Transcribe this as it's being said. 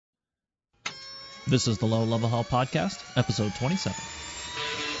This is the Low Level Hell Podcast, episode 27.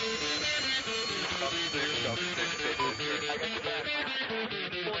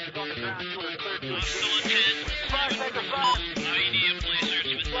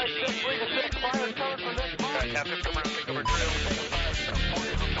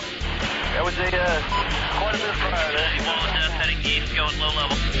 That was quite a bit of fire there. Heading east, going low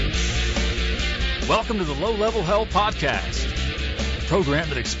level. Welcome to the Low Level Hell Podcast, a program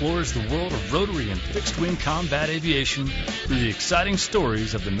that explores the world of rotary and fixed-wing combat aviation through the exciting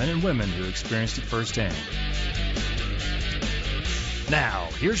stories of the men and women who experienced it firsthand. Now,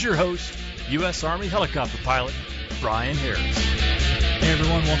 here's your host, U.S. Army helicopter pilot, Brian Harris. Hey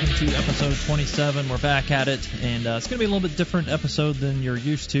everyone, welcome to episode 27. We're back at it, and it's going to be a little bit different episode than you're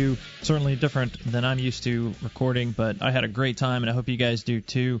used to. Certainly different than I'm used to recording, but I had a great time, and I hope you guys do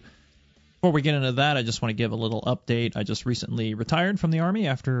too. Before we get into that, I just want to give a little update. I just recently retired from the Army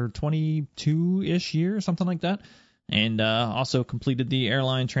after 22-ish years, something like that, and also completed the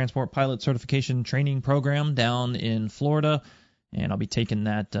Airline Transport Pilot Certification Training Program down in Florida. And I'll be taking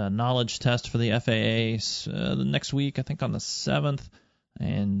that knowledge test for the FAA the next week, I think on the 7th.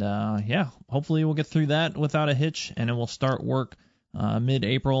 And, hopefully we'll get through that without a hitch, and then we'll start work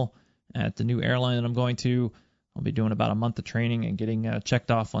mid-April at the new airline that I'm going to. I'll be doing about a month of training and getting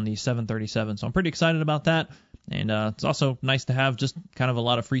checked off on the 737. So I'm pretty excited about that. And it's also nice to have just kind of a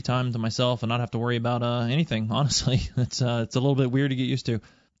lot of free time to myself and not have to worry about anything, honestly. It's a little bit weird to get used to.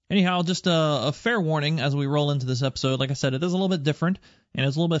 Anyhow, just a fair warning as we roll into this episode. Like I said, it is a little bit different, and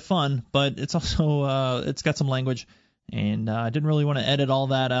it's a little bit fun, but it's also it's got some language, and I didn't really want to edit all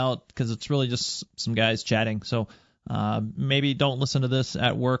that out because it's really just some guys chatting. So maybe don't listen to this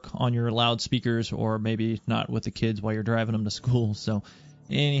at work on your loudspeakers, or maybe not with the kids while you're driving them to school. So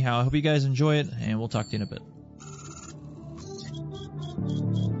anyhow, I hope you guys enjoy it, and we'll talk to you in a bit.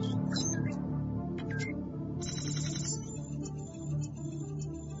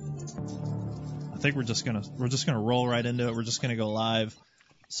 I think we're just gonna roll right into it. We're just gonna go live.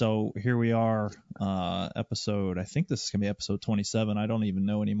 So here we are, episode. I think this is gonna be episode 27. I don't even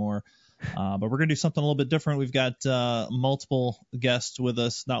know anymore. But we're gonna do something a little bit different. We've got multiple guests with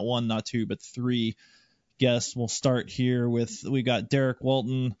us, not one, not two, but three guests. We'll start here with we got Derek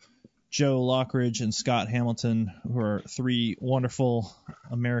Walton, Joe Lockridge, and Scott Hamilton, who are three wonderful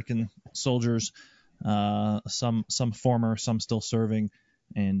American soldiers. Some former, some still serving.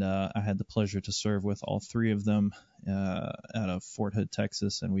 And I had the pleasure to serve with all three of them out of Fort Hood,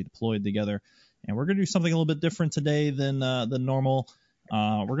 Texas, and we deployed together. And we're going to do something a little bit different today than normal.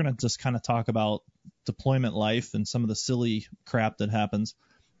 We're going to just kind of talk about deployment life and some of the silly crap that happens.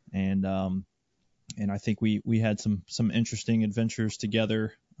 And I think we had some interesting adventures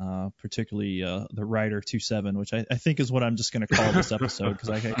together, particularly the Rider 27, which I think is what I'm just going to call this episode because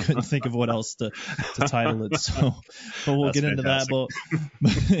I couldn't think of what else to title it. So, but we'll get into that.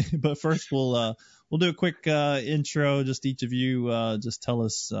 But first we'll do a quick intro. Just each of you just tell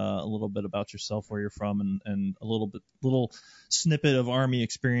us a little bit about yourself, where you're from, and a little snippet of Army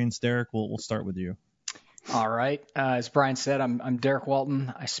experience. Derek, we'll start with you. All right. As Brian said, I'm Derek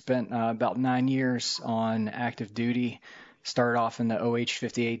Walton. I spent about 9 years on active duty. Started off in the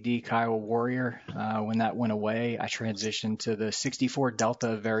OH-58D Kiowa Warrior. When that went away, I transitioned to the 64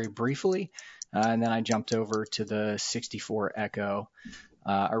 Delta very briefly, and then I jumped over to the 64 Echo.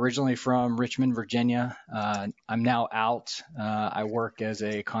 Originally from Richmond, Virginia. I'm now out. I work as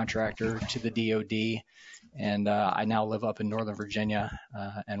a contractor to the DoD, and I now live up in Northern Virginia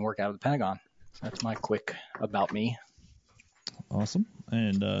and work out of the Pentagon. So that's my quick about me. Awesome.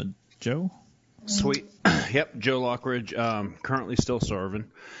 And Joe? Sweet. Yep, Joe Lockridge, currently still serving.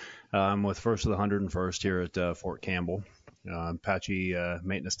 I'm with 1st of the 101st here at Fort Campbell. Apache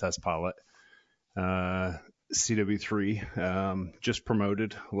maintenance test pilot. CW3, just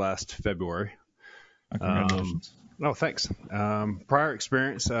promoted last February. Congratulations. Thanks. Prior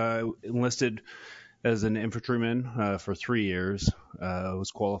experience, enlisted as an infantryman for 3 years.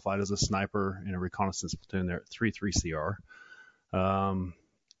 Was qualified as a sniper in a reconnaissance platoon there at 3-3 CR.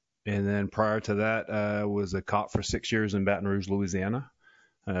 And then prior to that, was a cop for 6 years in Baton Rouge, Louisiana.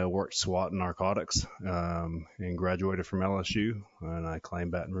 Worked SWAT and narcotics, and graduated from LSU. And I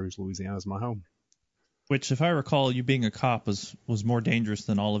claim Baton Rouge, Louisiana as my home. Which, if I recall, you being a cop was more dangerous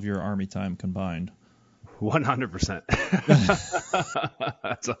than all of your Army time combined. 100%.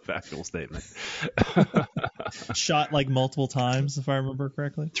 That's a factual statement. Shot like multiple times, if I remember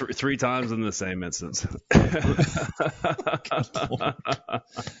correctly. Three times in the same instance.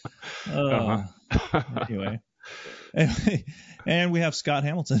 Anyway, and we have Scott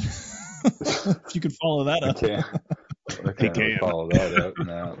Hamilton. If you could follow that up. Okay. I can't follow that up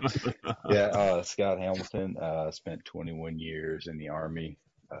now. Yeah, Scott Hamilton. Spent 21 years in the Army,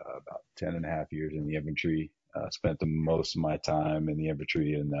 about 10 and a half years in the infantry. Spent the most of my time in the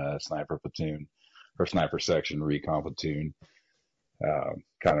infantry in the sniper platoon or sniper section, recon platoon.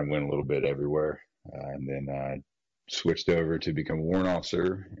 Kind of went a little bit everywhere. And then I switched over to become a warrant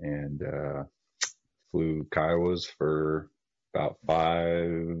officer and flew Kiowas for about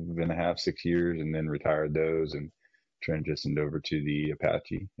 5.5, 6 years, and then retired those and transitioned over to the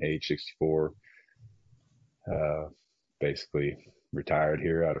Apache AH-64. Basically retired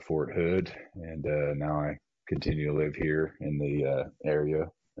here out of Fort Hood, and now I continue to live here in the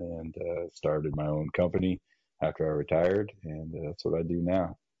area, and started my own company after I retired, and that's what I do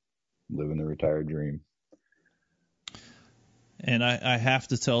now, living the retired dream. And I have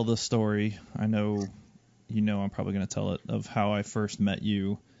to tell the story. I know I'm probably going to tell it, of how I first met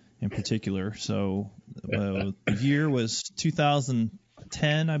you in particular. So the year was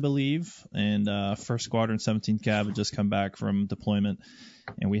 2010, I believe, and 1st Squadron 17th Cav had just come back from deployment,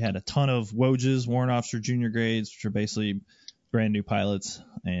 and we had a ton of WOJs, Warrant Officer Junior grades, which are basically brand new pilots,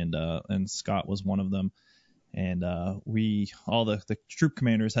 and Scott was one of them. And all the troop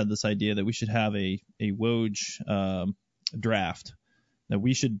commanders had this idea that we should have a WOJ draft, that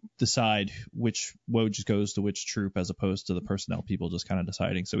we should decide which WOJ goes to which troop as opposed to the personnel people just kind of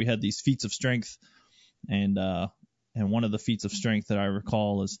deciding. So we had these feats of strength, and one of the feats of strength that I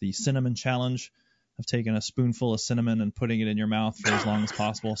recall is the cinnamon challenge, of taking a spoonful of cinnamon and putting it in your mouth for as long as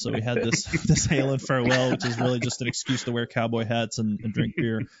possible. So we had this hail and farewell, which is really just an excuse to wear cowboy hats and drink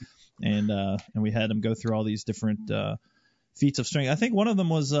beer, and we had them go through all these different feats of strength. I think one of them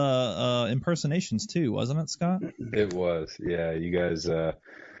was impersonations too, wasn't it, Scott? It was. Yeah, you guys.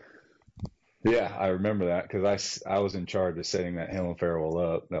 Yeah, I remember that because I was in charge of setting that hail and farewell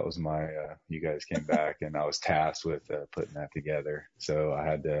up. That was my. You guys came back, and I was tasked with putting that together. So I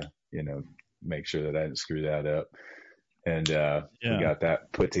had to, make sure that I didn't screw that up. And we got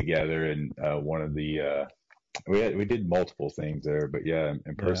that put together. And one of the we did multiple things there, but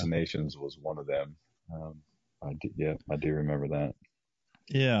impersonations was one of them. I do remember that.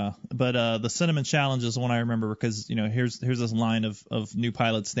 Yeah, but the cinnamon challenge is one I remember because here's this line of new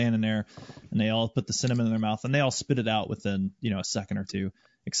pilots standing there, and they all put the cinnamon in their mouth, and they all spit it out within a second or two,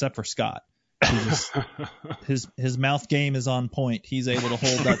 except for Scott. His mouth game is on point. He's able to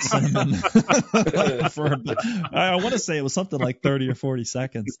hold that cinnamon for I want to say it was something like 30 or 40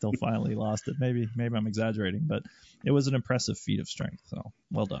 seconds till finally lost it. Maybe I'm exaggerating, but it was an impressive feat of strength. So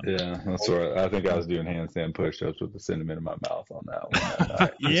well done. Yeah, that's right. I think I was doing handstand push-ups with the cinnamon in my mouth on that one that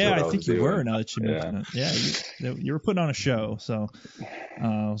night. Yeah, I think you were. Now that you mention it, you were putting on a show, so it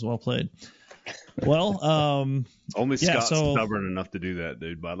was well played. Well, only Scott's stubborn enough to do that,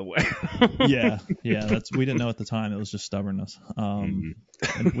 dude, by the way. yeah, we didn't know at the time. It was just stubbornness.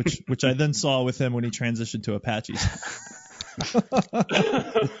 Which I then saw with him when he transitioned to Apaches.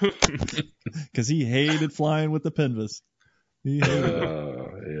 Because he hated flying with the Pinvis. He hated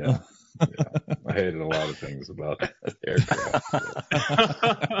it. Yeah. I hated a lot of things about that aircraft.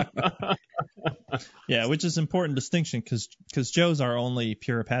 Yeah, which is important distinction because Joe's our only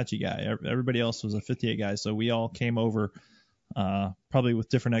pure Apache guy. Everybody else was a 58 guy, so we all came over probably with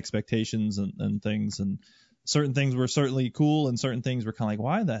different expectations and things. And certain things were certainly cool, and certain things were kind of like,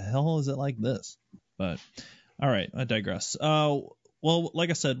 why the hell is it like this? But all right, I digress. Well, like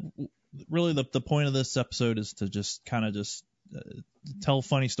I said, really the point of this episode is to just tell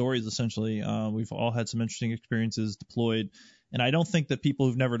funny stories. Essentially, we've all had some interesting experiences deployed. And I don't think that people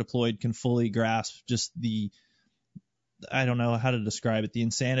who've never deployed can fully grasp just I don't know how to describe it, the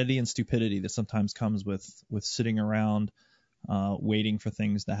insanity and stupidity that sometimes comes with sitting around waiting for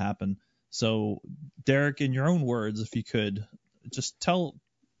things to happen. So, Derek, in your own words, if you could, just tell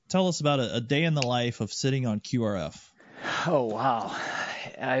us about a day in the life of sitting on QRF. Oh, wow.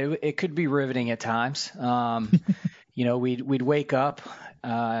 It could be riveting at times. We'd wake up.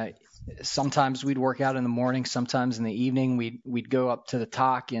 Sometimes we'd work out in the morning. Sometimes in the evening, we'd go up to the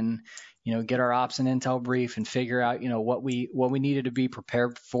TOC and, get our ops and intel brief and figure out, what we needed to be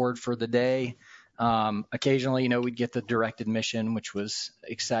prepared for the day. Occasionally, we'd get the directed mission, which was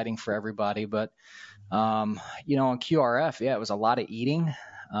exciting for everybody. But, on QRF, it was a lot of eating,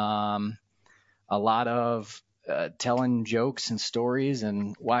 a lot of telling jokes and stories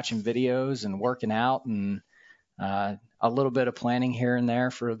and watching videos and working out and a little bit of planning here and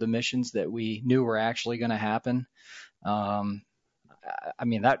there for the missions that we knew were actually going to happen. That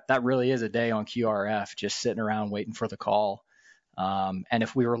really is a day on QRF, just sitting around waiting for the call. And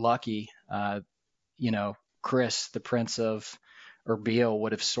if we were lucky, Chris, the Prince of or Beale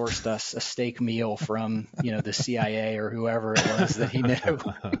would have sourced us a steak meal from, the CIA or whoever it was that he knew.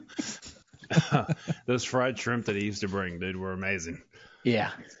 Those fried shrimp that he used to bring, dude, were amazing.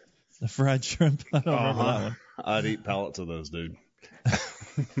 Yeah. The fried shrimp. I don't remember that one. I'd eat pallets of those, dude.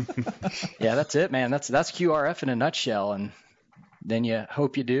 Yeah, that's it, man. That's QRF in a nutshell. And then you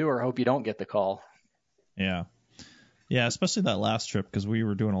hope you do or hope you don't get the call. Yeah. Yeah, especially that last trip, because we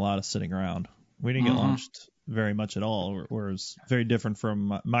were doing a lot of sitting around. We didn't get launched very much at all, whereas very different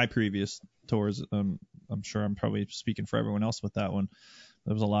from my previous tours. I'm sure I'm probably speaking for everyone else with that one.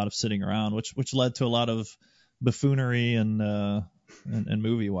 There was a lot of sitting around, which led to a lot of buffoonery and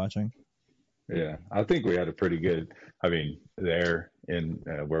movie watching. Yeah, I think we had a pretty good, there in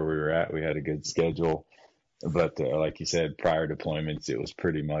where we were at, we had a good schedule. But like you said, prior deployments, it was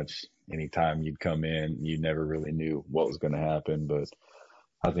pretty much anytime you'd come in, you never really knew what was going to happen. But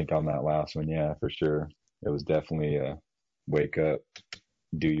I think on that last one, yeah, for sure. It was definitely wake up,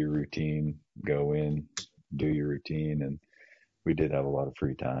 do your routine, go in, do your routine. And we did have a lot of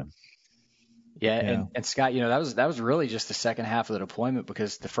free time. Yeah. And Scott, that was really just the second half of the deployment,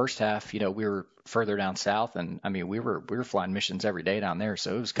 because the first half, we were further down south, and we were flying missions every day down there,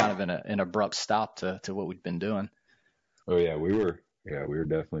 so it was kind of an abrupt stop to what we'd been doing. Oh yeah, we were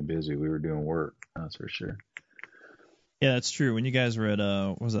definitely busy. We were doing work, that's for sure. Yeah, that's true. When you guys were at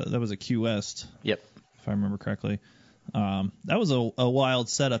that was a Q West. Yep. If I remember correctly. That was a wild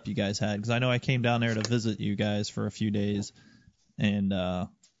setup you guys had, because I know I came down there to visit you guys for a few days, and I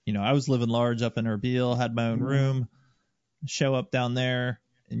was living large up in Erbil, had my own room, show up down there,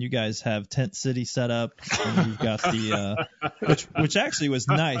 and you guys have Tent City set up, and you've got the which actually was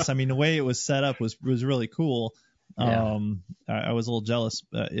nice. The way it was set up was really cool. Yeah. I was a little jealous.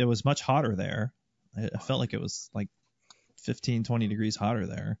 It was much hotter there. I felt like it was like 15, 20 degrees hotter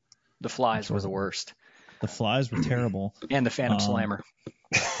there. The flies were the worst. The flies were terrible. And the Phantom Slammer.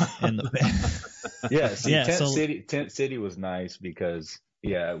 And Tent City was nice because,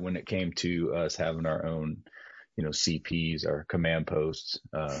 when it came to us having our own, CPs, our command posts,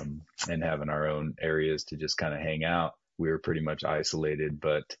 and having our own areas to just kind of hang out, we were pretty much isolated.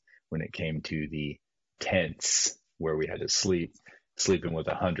 But when it came to the tents where we had to sleeping with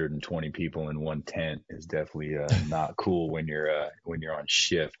 120 people in one tent is definitely not cool when you're on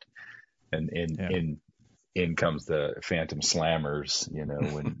shift. And in comes the Phantom Slammers,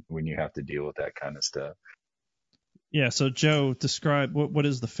 when you have to deal with that kind of stuff. Yeah. So Joe, describe what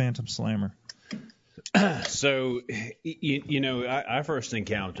is the Phantom Slammer? So, I first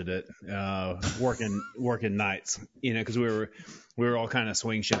encountered it working nights, because we were all kind of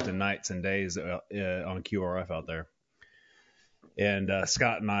swing shifting nights and days on QRF out there. And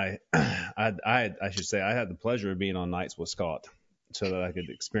Scott and I should say I had the pleasure of being on nights with Scott, so that I could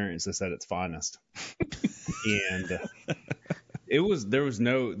experience this at its finest. And there was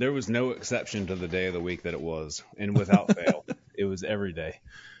no exception to the day of the week that it was, and without fail, it was every day.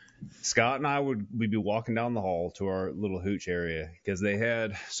 Scott and I we'd be walking down the hall to our little hooch area, because they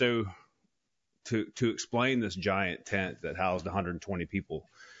had, so to explain this giant tent that housed 120 people,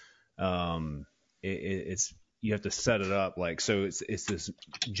 it's you have to set it up like, so it's this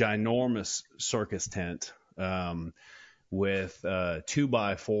ginormous circus tent with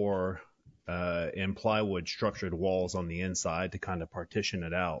 2x4 and plywood structured walls on the inside to kind of partition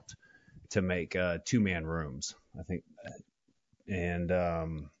it out to make 2-man rooms, I think. And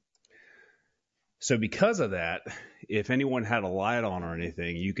so because of that, if anyone had a light on or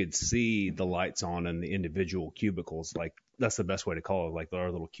anything, you could see the lights on in the individual cubicles. Like, that's the best way to call it, like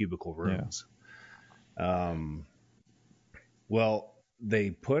our little cubicle rooms. Yeah. Well, they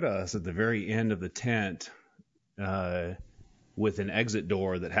put us at the very end of the tent with an exit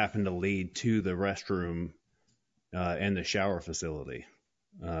door that happened to lead to the restroom and the shower facility.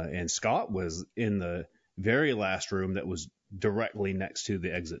 And Scott was in the very last room that was directly next to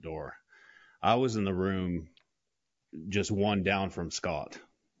the exit door. I was in the room just one down from Scott.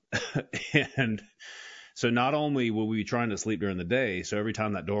 And so not only were we trying to sleep during the day, so every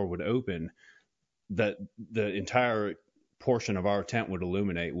time that door would open, that the entire portion of our tent would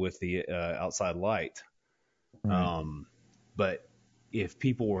illuminate with the outside light. Right. But if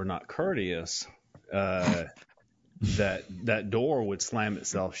people were not courteous, that door would slam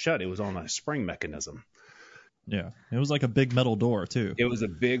itself shut. It was on a spring mechanism. Yeah, it was like a big metal door too. It was a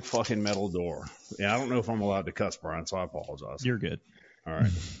big fucking metal door. Yeah, I don't know if I'm allowed to cuss, Brian, so I apologize. You're good. All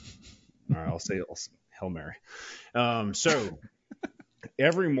right. I'll say Hail Mary. So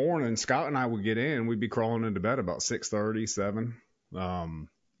every morning, Scott and I would get in. We'd be crawling into bed about 6:30, 7.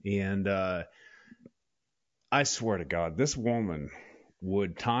 And I swear to God, this woman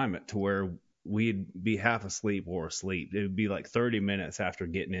would time it to where we'd be half asleep or asleep. It would be like 30 minutes after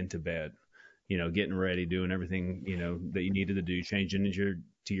getting into bed, getting ready, doing everything, that you needed to do, changing into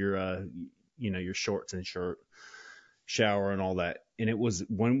your shorts and shirt, shower and all that. And it was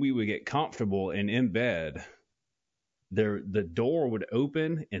when we would get comfortable and in bed, the door would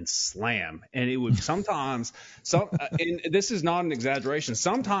open and slam, and it would sometimes and this is not an exaggeration,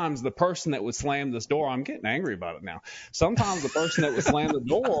 sometimes the person that would slam this door, I'm getting angry about it now, sometimes the person that would slam the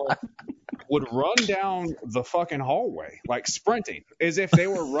door would run down the fucking hallway like sprinting as if they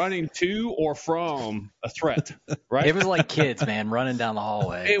were running to or from a threat, right? It was like kids, man, running down the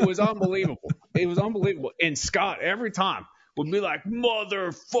hallway. It was unbelievable. And Scott every time would be like,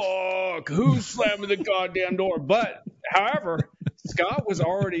 motherfuck, who's slamming the goddamn door? But, however, Scott was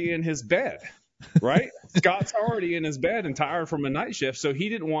already in his bed, right? Scott's already in his bed and tired from a night shift, so he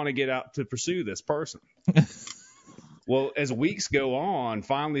didn't want to get out to pursue this person. Well, as weeks go on,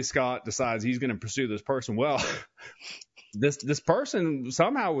 finally Scott decides he's going to pursue this person. Well, this person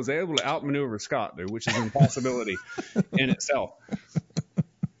somehow was able to outmaneuver Scott, dude, which is an impossibility in itself.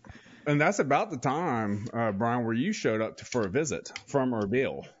 And that's about the time, Brian, where you showed up for a visit from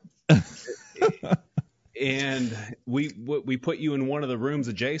Erbil. And we put you in one of the rooms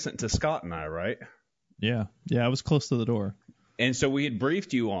adjacent to Scott and I, right? Yeah, I was close to the door. And so we had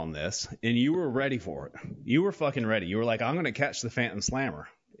briefed you on this, and you were ready for it. You were fucking ready. You were like, I'm going to catch the Phantom Slammer.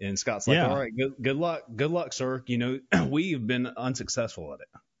 And Scott's like, all right, good luck, sir. We've been unsuccessful at it.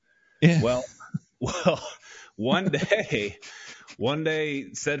 Yeah. Well, one day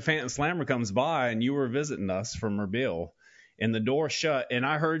said Phantom Slammer comes by, and you were visiting us from Erbil, and the door shut, and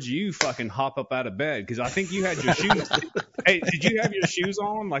I heard you fucking hop up out of bed because I think you had your shoes. Hey, did you have your shoes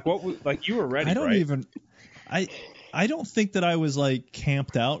on? Like what? Like you were ready? I don't think that I was like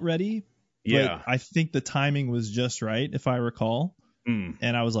camped out ready. Yeah. But I think the timing was just right, if I recall.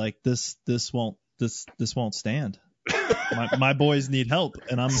 And I was like, this won't stand. My boys need help,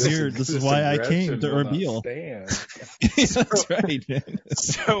 and I'm here. This is why I came to Erbil. That's right, man.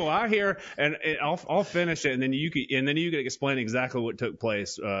 So I hear, and I'll finish it, and then you can explain exactly what took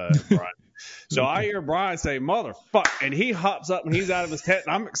place, Brian. So I hear Brian say, "Motherfuck," and he hops up and he's out of his tent,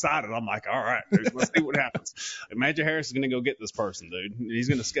 and I'm excited. I'm like, "All right, dude, let's see what happens." Major Harris is gonna go get this person, dude. He's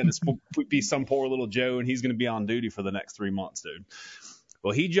gonna be some poor little Joe, and he's gonna be on duty for the next 3 months, dude.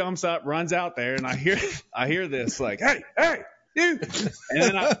 Well, he jumps up, runs out there, and I hear this like, "Hey, dude!"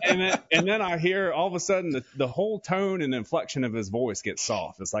 And then I hear all of a sudden the whole tone and inflection of his voice gets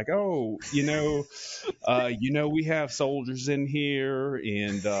soft. It's like, "Oh, we have soldiers in here,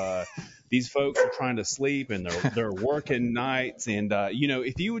 and these folks are trying to sleep, and they're working nights, and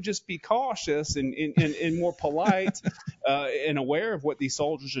if you would just be cautious and more polite and aware of what these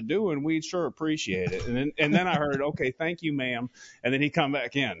soldiers are doing, we'd sure appreciate it." And then I heard, "Okay, thank you, ma'am," and then he come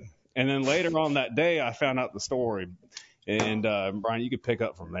back in. And then later on that day, I found out the story. And Brian, you could pick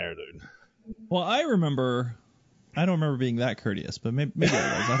up from there, dude. Well, I don't remember being that courteous, but maybe I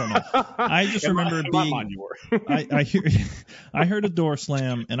was. I don't know. I just remember being. My mind you were. I heard a door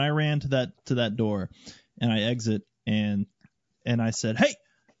slam, and I ran to that door, and I exit, and I said, "Hey,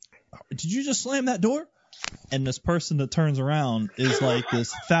 did you just slam that door?" And this person that turns around is like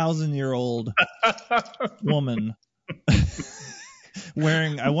this 1,000-year-old woman.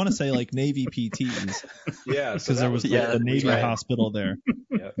 Wearing, I want to say, like Navy PTs. Yeah, because there was the Navy hospital there.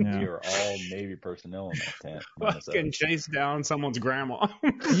 Yeah, we were all Navy personnel in that tent. Fucking chase down someone's grandma.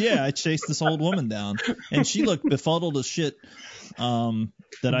 Yeah, I chased this old woman down, and she looked befuddled as shit.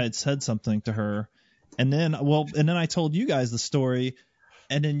 That I had said something to her, and then I told you guys the story,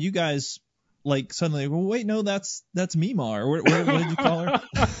 and then you guys like suddenly, well, wait, no, that's Mimar. What did you call her?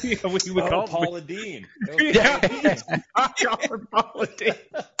 Yeah, we called Paula Dean. Yeah, I called her Paula Dean.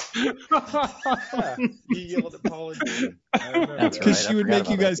 You yelled at Paula Dean. That's because she would make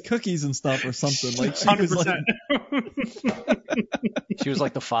you guys cookies and stuff or something. Like she 100%. Was like, she was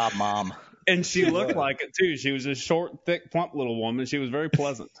like the fob mom. And she looked like it too. She was a short, thick, plump little woman. She was very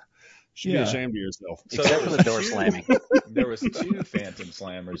pleasant. She'd be ashamed of yourself. So except for the door slamming. There was 2 Phantom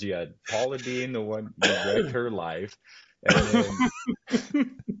Slammers. You had Paula Dean, the one that wrecked her life, and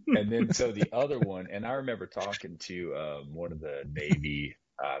then so the other one. And I remember talking to one of the Navy.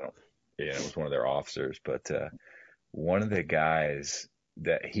 It was one of their officers, but one of the guys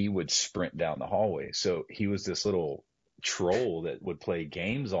that he would sprint down the hallway. So he was this little troll that would play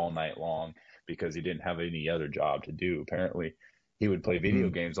games all night long because he didn't have any other job to do. Apparently. He would play video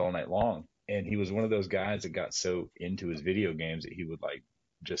games all night long. And he was one of those guys that got so into his video games that he would like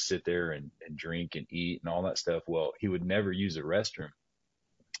just sit there and drink and eat and all that stuff. Well, he would never use a restroom.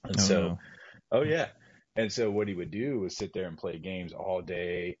 And And so what he would do was sit there and play games all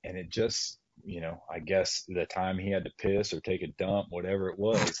day. And it just I guess the time he had to piss or take a dump, whatever it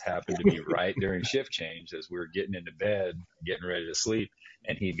was, happened to be right during shift change as we were getting into bed, getting ready to sleep,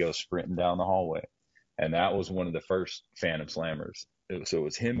 and he'd go sprinting down the hallway. And that was one of the first Phantom Slammers. So it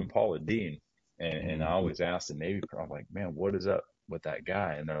was him and Paula Dean. And I always asked the Navy crew, I'm like, man, what is up with that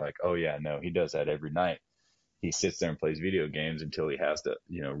guy? And they're like, oh, yeah, no, he does that every night. He sits there and plays video games until he has to,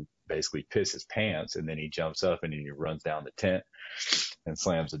 basically piss his pants. And then he jumps up and he runs down the tent and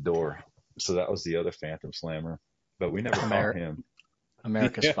slams the door. So that was the other Phantom Slammer. But we never caught him.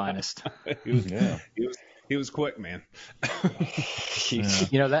 America's finest. He was quick, man.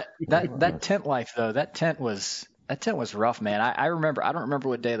 That tent life though, that tent was rough, man. I don't remember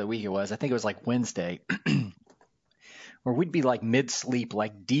what day of the week it was. I think it was like Wednesday. Where we'd be like mid-sleep,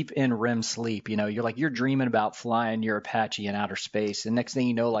 like deep in REM sleep. You're dreaming about flying your Apache in outer space. And next thing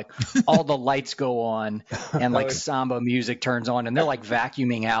you know, like all the lights go on and like samba music turns on and they're like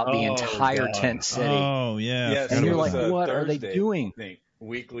vacuuming out the entire tent city. Oh, yeah. Yes, and you're like, what are they doing?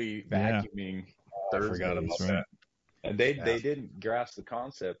 Weekly vacuuming. I forgot about that. And they didn't grasp the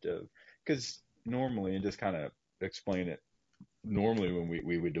concept of, because normally, and just kind of explain it, normally when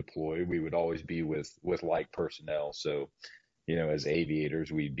we would deploy, we would always be with like personnel. So, as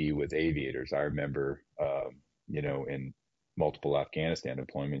aviators, we'd be with aviators. I remember, in multiple Afghanistan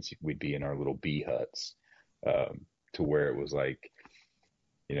deployments, we'd be in our little bee huts, to where it was like,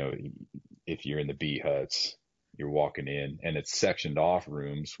 if you're in the bee huts, you're walking in and it's sectioned off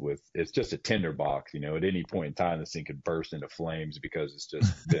rooms it's just a tinder box, at any point in time, this thing could burst into flames because it's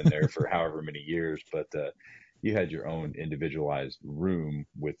just been there for however many years. But, you had your own individualized room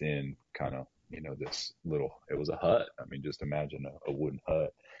within kind of, this little, it was a hut. I mean, just imagine a wooden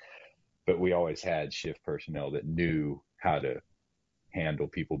hut. But we always had shift personnel that knew how to handle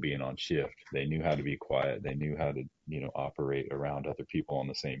people being on shift. They knew how to be quiet. They knew how to, operate around other people on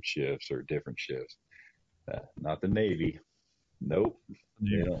the same shifts or different shifts. Not the Navy. Nope.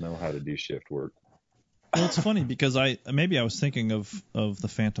 They don't know how to do shift work. Well, it's funny because I was thinking of the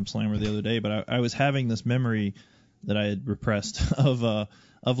Phantom Slammer the other day, but I was having this memory that I had repressed of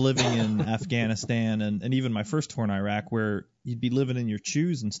living in Afghanistan and even my first tour in Iraq, where you'd be living in your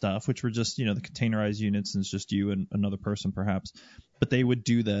chews and stuff, which were just the containerized units, and it's just you and another person perhaps, but they would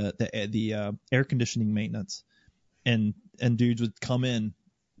do the air conditioning maintenance, and dudes would come in,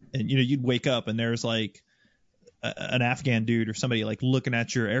 and you'd wake up and there's like an Afghan dude or somebody like looking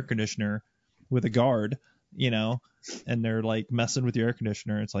at your air conditioner with a guard, and they're like messing with your air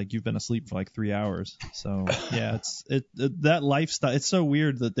conditioner. It's like you've been asleep for like 3 hours. So yeah, that lifestyle. It's so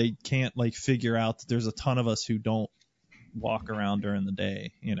weird that they can't like figure out that there's a ton of us who don't walk around during the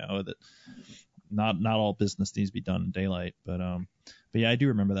day. That not all business needs to be done in daylight. But yeah, I do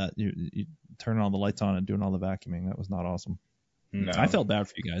remember that you turning all the lights on and doing all the vacuuming. That was not awesome. No. I felt bad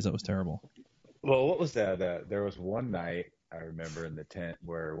for you guys. That was terrible. Well, what was that? There was one night I remember in the tent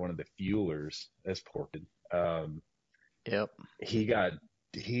where one of the fuelers, that's Porked, yep,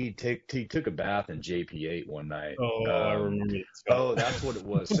 he took a bath in JP8 one night. Oh, I remember. Oh, that's what it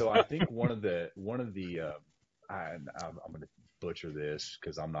was. So I think one of the I'm going to butcher this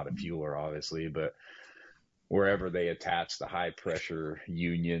because I'm not a fueler, obviously, but wherever they attach the high pressure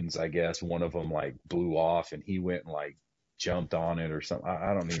unions, I guess one of them like blew off and he went and like jumped on it or something.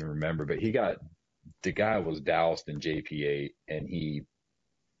 I don't even remember, but the guy was doused in JP8 and he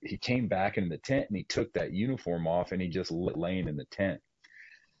came back in the tent and he took that uniform off and he just laying in the tent.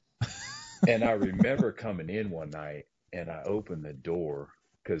 And I remember coming in one night and I opened the door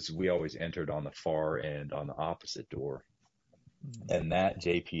because we always entered on the far end on the opposite door. And that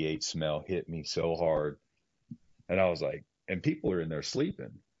JP8 smell hit me so hard. And I was like, and people are in there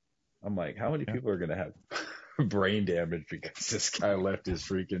sleeping. I'm like, how many people are going to have brain damage because this guy left his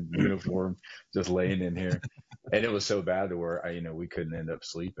freaking uniform just laying in here? And it was so bad to where we couldn't end up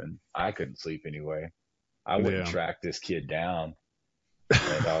sleeping. I couldn't sleep anyway. I wouldn't track this kid down.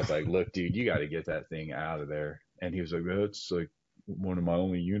 And I was like, look, dude, you got to get that thing out of there. And he was like, that's like one of my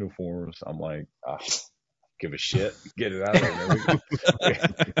only uniforms. I'm like, give a shit, get it out of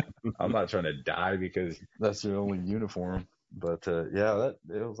there. I'm not trying to die because that's the only uniform. But yeah,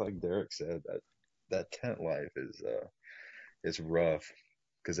 it was like Derek said, that tent life is rough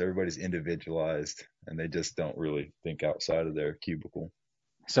because everybody's individualized and they just don't really think outside of their cubicle.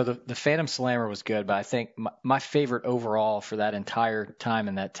 So the Phantom Slammer was good, but I think my favorite overall for that entire time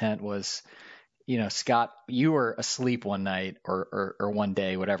in that tent was, Scott, you were asleep one night or one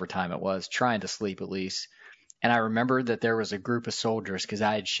day, whatever time it was, trying to sleep at least. And I remembered that there was a group of soldiers because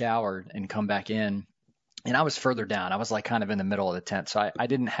I had showered and come back in and I was further down. I was like kind of in the middle of the tent. So I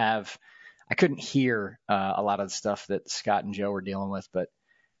couldn't hear a lot of the stuff that Scott and Joe were dealing with, but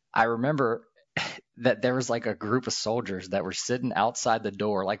I remember that there was like a group of soldiers that were sitting outside the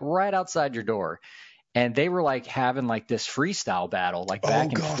door, like right outside your door. And they were like having like this freestyle battle, like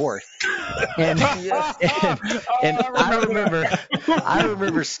back and forth. And I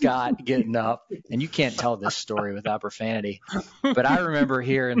remember Scott getting up, and you can't tell this story without profanity, but I remember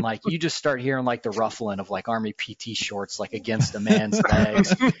hearing like, you just start hearing like the ruffling of like Army PT shorts, like against a man's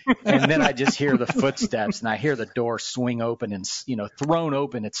legs. And then I just hear the footsteps, and I hear the door swing open and, thrown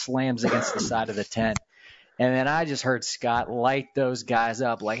open. It slams against the side of the tent. And then I just heard Scott light those guys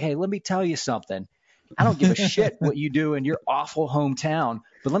up like, hey, let me tell you something. I don't give a shit what you do in your awful hometown,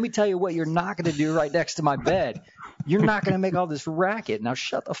 but let me tell you what you're not going to do right next to my bed. You're not going to make all this racket. Now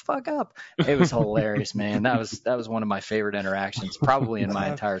shut the fuck up. It was hilarious, man. That was one of my favorite interactions, probably in my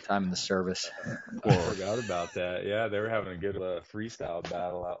entire time in the service. I forgot about that. Yeah, they were having a good freestyle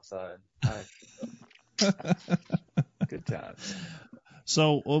battle outside. Good times.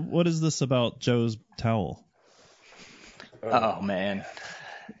 So, what is this about Joe's towel? Oh man.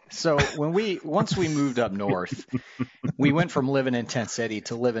 So once we moved up north, we went from living in Tent City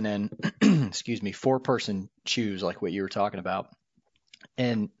to living in, 4-person chews, like what you were talking about.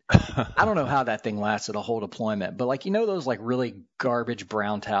 And I don't know how that thing lasted a whole deployment, but like, those like really garbage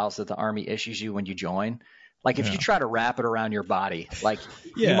brown towels that the Army issues you when you join. Like if you try to wrap it around your body, like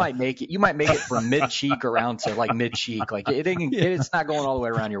you might make it from mid cheek around to like mid cheek. Like it's not going all the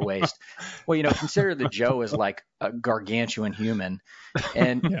way around your waist. Well, consider that Joe is like a gargantuan human,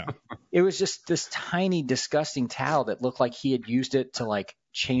 and it was just this tiny, disgusting towel that looked like he had used it to like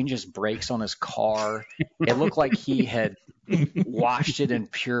change his brakes on his car. It looked like he had washed it in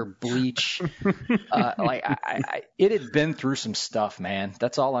pure bleach. It had been through some stuff, man.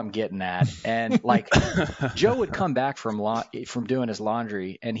 That's all I'm getting at. And like Joe would come back from doing his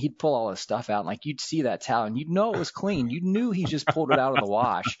laundry, and he'd pull all his stuff out, and like you'd see that towel, and you'd know it was clean. You knew he just pulled it out of the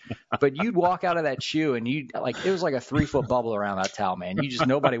wash, but you'd walk out of that shoe, and it was like a 3-foot bubble around that towel, man.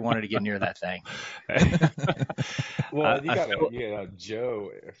 Nobody wanted to get near that thing. Well, you got Joe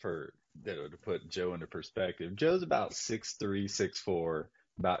to put Joe into perspective. Joe's about 6'3", 6'4",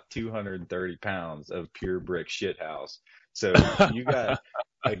 about 230 pounds of pure brick shithouse. So you got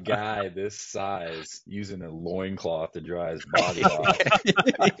a guy this size using a loincloth to dry his body off.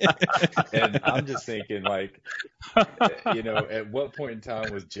 And I'm just thinking, like, at what point in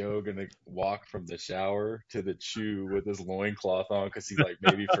time was Joe going to walk from the shower to the chew with his loincloth on because he, like,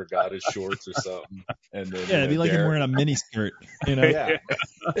 maybe forgot his shorts or something? And then, it'd be like him wearing a mini skirt, Yeah.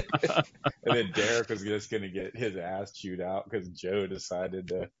 And then Derek was just going to get his ass chewed out because Joe decided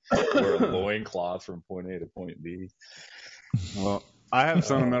to wear a loincloth from point A to point B. Well, I have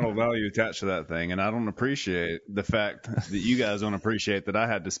sentimental value attached to that thing, and I don't appreciate the fact that you guys don't appreciate that I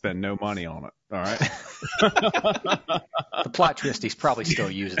had to spend no money on it. All right. The plot twist, he's probably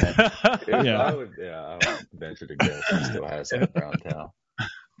still using it. I would venture to guess he still has that brown towel.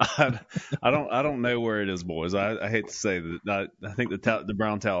 I don't know where it is, boys. I hate to say that. I think the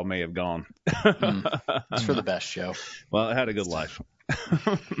brown towel may have gone. It's for the best, Joe. Well, it had a good life.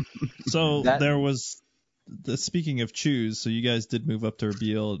 So there was. Speaking of chews, so you guys did move up to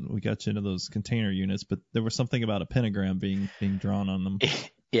Erbil, and we got you into those container units, but there was something about a pentagram being drawn on them.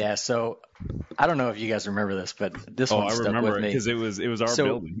 Yeah, so I don't know if you guys remember this, but this one stuck with me. I remember it because it was our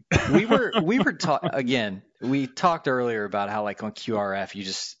building. we talked earlier about how like on QRF you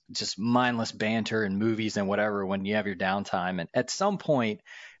just mindless banter and movies and whatever when you have your downtime, and at some point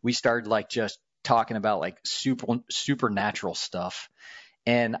we started like just talking about like supernatural stuff,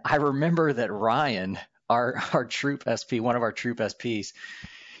 and I remember that Ryan, our troop SP, one of our troop SPs,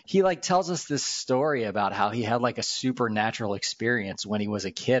 he like tells us this story about how he had like a supernatural experience when he was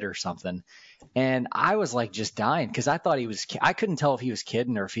a kid or something. And I was like just dying because I thought I couldn't tell if he was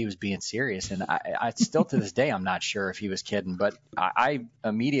kidding or if he was being serious. And I still to this day, I'm not sure if he was kidding, but I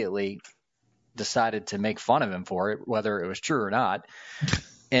immediately decided to make fun of him for it, whether it was true or not.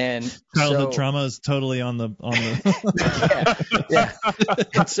 And childhood trauma is totally on the yeah.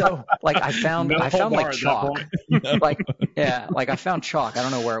 And so like I found like chalk. I found chalk. I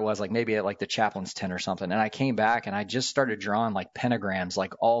don't know where it was, like maybe at like the chaplain's tent or something. And I came back and I just started drawing like pentagrams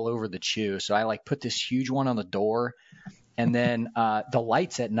like all over the chew. So I like put this huge one on the door, and then the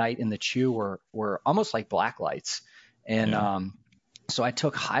lights at night in the chew were almost like black lights. And so I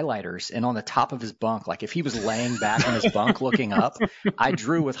took highlighters, and on the top of his bunk, like if he was laying back in his bunk looking up, I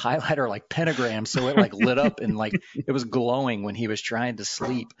drew with highlighter like pentagrams, so it like lit up and like it was glowing when he was trying to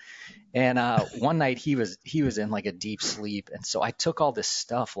sleep. And one night he was in like a deep sleep, and so I took all this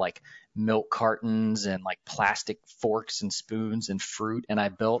stuff like milk cartons and like plastic forks and spoons and fruit, and I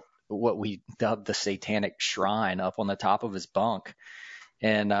built what we dubbed the Satanic Shrine up on the top of his bunk.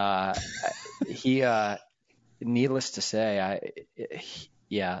 And he, needless to say,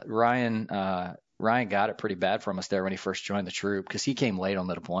 Ryan got it pretty bad from us there when he first joined the troop because he came late on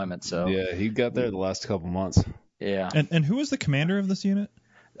the deployment. So Yeah, he got there the last couple months. yeah. And who was the commander of this unit?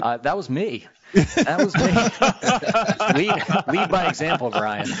 That was me. That was me. lead by example,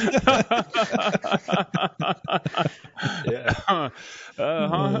 Brian. Yeah.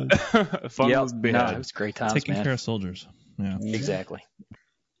 Fun Yep. was big. No, it was great times, Taking man. care of soldiers. Yeah. Exactly.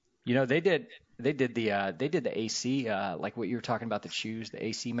 You know, they did the AC, like what you were talking about, the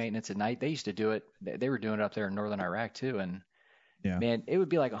AC maintenance at night. They used to do it. They were doing it up there in northern Iraq too, and Yeah. man, it would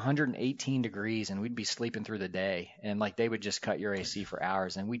be like 118 degrees, and we'd be sleeping through the day, and like they would just cut your AC for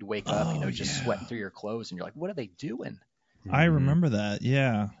hours, and we'd wake up, just sweating through your clothes, and you're like, what are they doing? I remember that.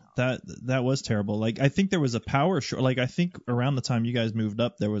 Yeah. That was terrible. Like, I think there was a power short. Like, I think around the time you guys moved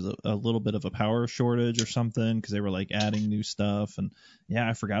up, there was a little bit of a power shortage or something because they were like adding new stuff. And yeah,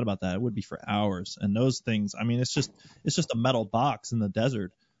 I forgot about that. It would be for hours. And those things, I mean, it's just a metal box in the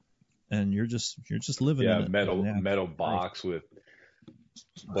desert, and you're just living in it. Metal box with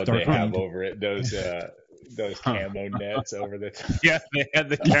what Dark they have green. over it. Those camo nets over the top. Yeah, they had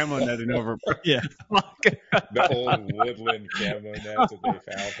the camo netting over. Yeah. The old woodland camo nets that they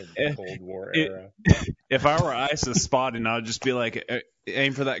found from the Cold War era. If I were ISIS spotting, I'd just be like,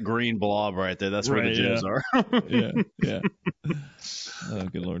 aim for that green blob right there. That's where the Jews are. Yeah. Oh,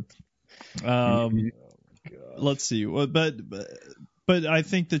 good Lord. Let's see. Well, but I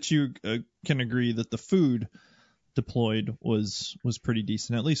think that you can agree that the food deployed was pretty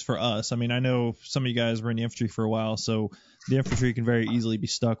decent, at least for us. I mean, I know some of you guys were in the infantry for a while, so the infantry can very easily be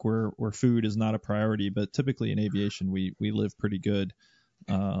stuck where food is not a priority. But typically in aviation, we live pretty good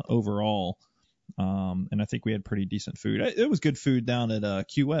overall, and I think we had pretty decent food. It was good food down at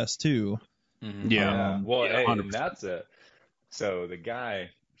QS too. Mm-hmm. Yeah. Well, hey, 100%. and that's it. So the guy,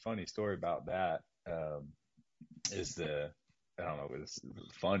 funny story about that is I don't know if it's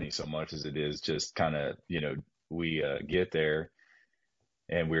funny so much as it is just kind of, we get there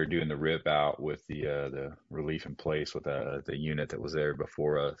and we were doing the rip out with the relief in place with the unit that was there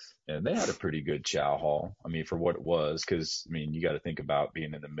before us. And they had a pretty good chow hall. I mean, for what it was, because, I mean, you got to think about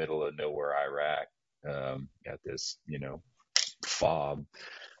being in the middle of nowhere, Iraq, got this, fob.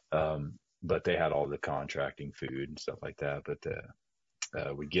 But they had all the contracting food and stuff like that. But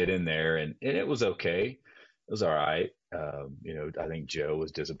we get in there and it was okay. It was all right. I think Joe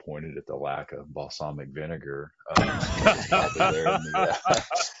was disappointed at the lack of balsamic vinegar.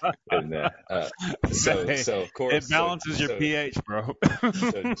 So of course it balances your pH, bro.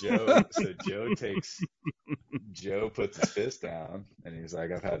 Joe puts his fist down and he's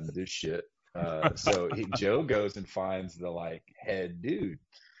like, I've had this shit. Joe goes and finds the head dude,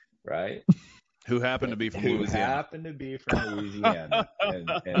 right? Who happened to be from Louisiana. And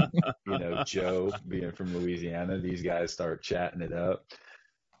Joe being from Louisiana, these guys start chatting it up.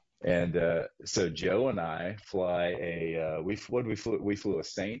 And so Joe and I fly we flew a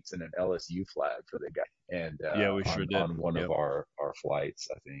Saints and an LSU flag for the guy. And we sure did on one of our flights,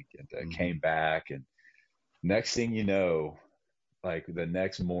 I think, and came back. And next thing you know, the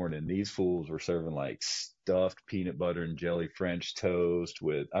next morning, these fools were serving stuffed peanut butter and jelly French toast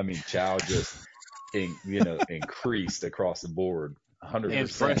with, chow just increased across the board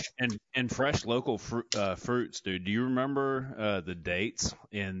 100%. And fresh local fruits, dude. Do you remember the dates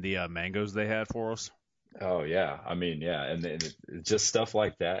and the mangoes they had for us? Oh yeah, and it's just stuff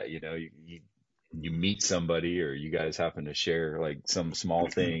like that. You meet somebody or you guys happen to share some small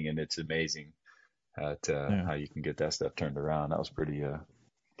thing, and it's amazing how you can get that stuff turned around. That was pretty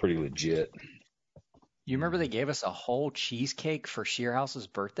legit. You remember they gave us a whole cheesecake for Shearhouse's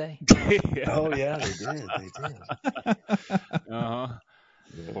birthday? Oh yeah, they did. Uh-huh.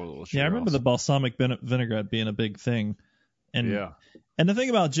 Yeah, I remember the balsamic vinaigrette being a big thing. And the thing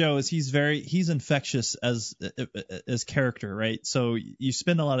about Joe is he's infectious as character, right? So you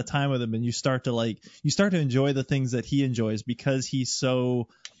spend a lot of time with him and you start to enjoy the things that he enjoys because he's so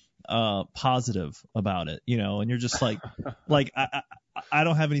positive about it, and you're just I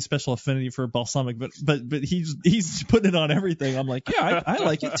don't have any special affinity for balsamic, but he's putting it on everything. I'm like, yeah, I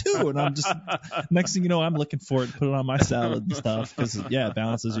like it too, and I'm just next thing you know, I'm looking for it to put it on my salad and stuff because it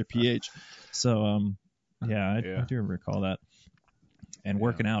balances your pH. So I do recall that. And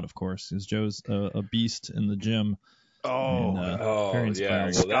working out, of course, because Joe's a beast in the gym. Very inspiring.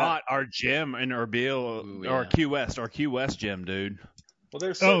 Yeah. Scott, our gym in Erbil, our Key West gym, dude. Well,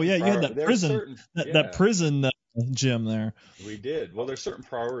 there's you had that prison, that prison gym there. We did. Well, there's certain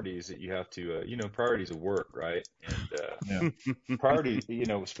priorities that you have to, priorities of work, right? And priorities,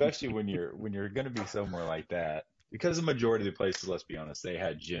 especially when you're going to be somewhere like that, because the majority of the places, let's be honest, they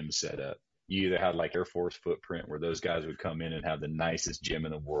had gyms set up. You either had like Air Force footprint where those guys would come in and have the nicest gym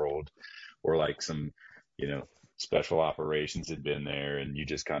in the world, or like some, special operations had been there and you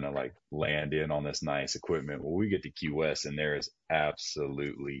just kind of like land in on this nice equipment. Well, we get to Key West and there is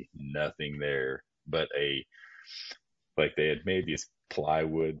absolutely nothing there but they had made this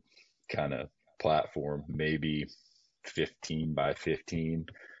plywood kind of platform, maybe 15 by 15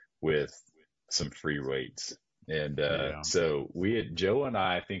 with some free weights. And so Joe and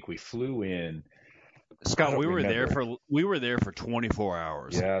I think we flew in. Scott, we were there for 24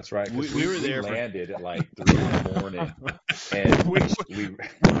 hours. Yeah, that's right. We were there. Landed at like 3 in the morning, and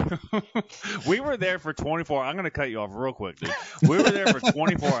we were there for 24. I'm going to cut you off real quick, dude. We were there for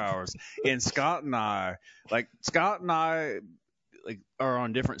 24 hours, and Scott and I are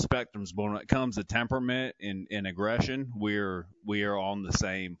on different spectrums, but when it comes to temperament and aggression, we are on the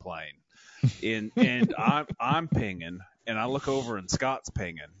same plane. And I'm pinging. And I look over and Scott's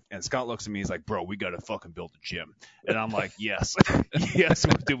pinging, and Scott looks at me. He's like, "Bro, we gotta fucking build a gym." And I'm like, "Yes, yes,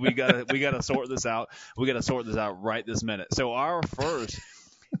 dude, we gotta sort this out. We gotta sort this out right this minute." So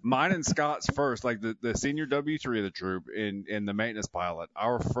mine and Scott's first, like the senior W3 of the troop and the maintenance pilot,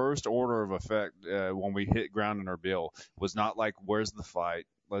 our first order of effect when we hit ground in our bill was not like, "Where's the fight?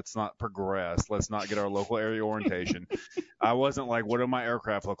 Let's not progress. Let's not get our local area orientation." I wasn't like, "What do my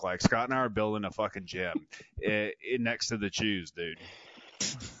aircraft look like?" Scott and I are building a fucking gym next to the Chews, dude.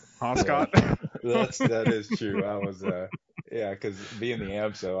 Huh, Scott? That is true. I was, because being the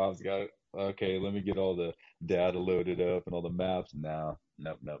AMSO, I was okay, let me get all the data loaded up and all the maps. No.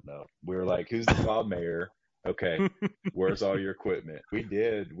 We were like, "Who's the FOB mayor? Okay, where's all your equipment?" We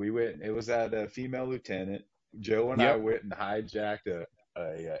did. We went. It was at a female lieutenant. Joe and I went and hijacked a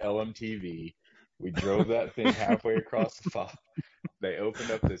LMTV. We drove that thing halfway across the FOB. They opened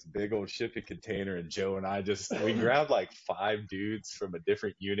up this big old shipping container, and Joe and I we grabbed like 5 dudes from a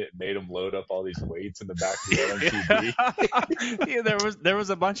different unit and made them load up all these weights in the back of the LMTV. Yeah, there was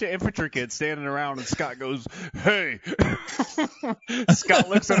a bunch of infantry kids standing around, and Scott goes, "Hey." Scott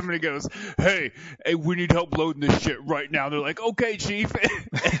looks at him and he goes, hey, we need help loading this shit right now. They're like, "Okay, chief."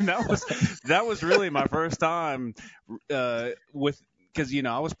 And that was really my first time because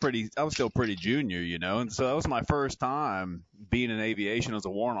I was still pretty junior, and so that was my first time being in aviation as a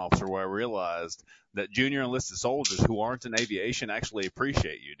warrant officer, where I realized that junior enlisted soldiers who aren't in aviation actually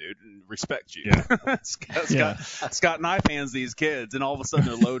appreciate you, dude, and respect you. Yeah. Scott knife hands these kids, and all of a sudden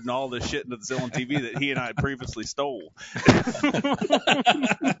they're loading all this shit into the LMTV that he and I had previously stole.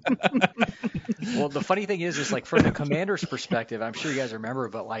 Well, the funny thing is like from the commander's perspective, I'm sure you guys remember,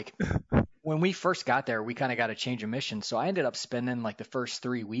 but like when we first got there, we kind of got a change of mission. So I ended up spending like the first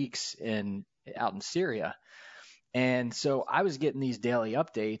 3 weeks out in Syria. And so I was getting these daily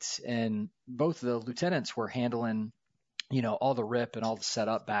updates, and both of the lieutenants were handling, all the RIP and all the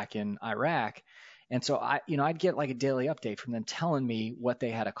setup back in Iraq. And so I'd get like a daily update from them telling me what they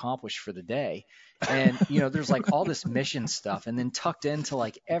had accomplished for the day. And, there's like all this mission stuff, and then tucked into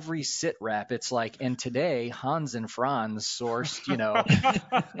like every sit rep, it's like, and today Hans and Franz sourced,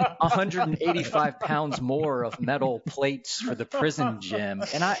 185 pounds more of metal plates for the prison gym.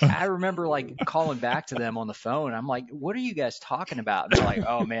 And I remember like calling back to them on the phone. I'm like, "What are you guys talking about?" And they're like,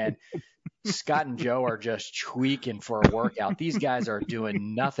 "Oh man, Scott and Joe are just tweaking for a workout. These guys are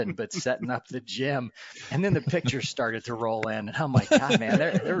doing nothing but setting up the gym." And then the pictures started to roll in, and I'm like, "God, man,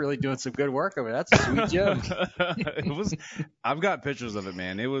 they're really doing some good work over there. That's a sweet gym." I've got pictures of it,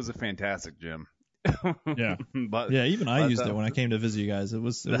 man. It was a fantastic gym. Yeah, but even I used it when I came to visit you guys. It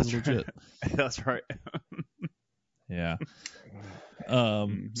was legit. Right. That's right. Yeah.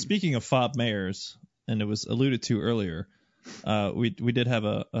 Speaking of FOB mayors, and it was alluded to earlier, we did have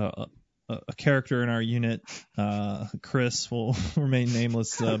a character in our unit, Chris will remain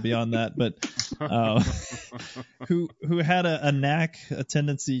nameless beyond that, but who had a knack, a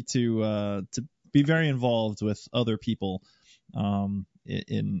tendency to be very involved with other people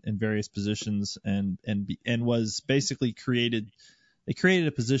in various positions, and was basically created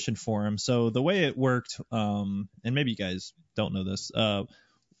a position for him. So the way it worked, and maybe you guys don't know this,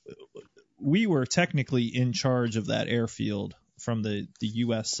 we were technically in charge of that airfield from the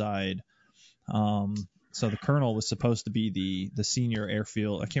U.S. side. So the colonel was supposed to be the senior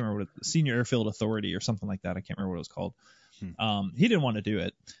airfield. I can't remember senior airfield authority or something like that. I can't remember what it was called. He didn't want to do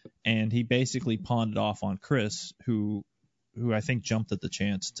it, and he basically pawned it off on Chris, who I think jumped at the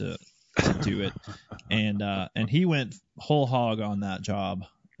chance to do it, and he went whole hog on that job,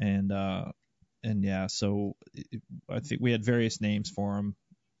 and yeah. So I think we had various names for him.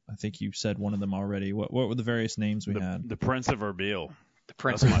 I think you said one of them already. What were the various names we had? The Prince of Erbil. The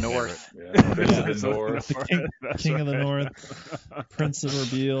Prince of the North. Yeah, Prince of the North. The King of the North, Prince of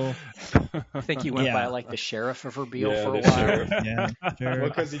Erbil. I think he went by like the Sheriff of Erbil Yeah, for a the while. sheriff. Yeah, sure. Well,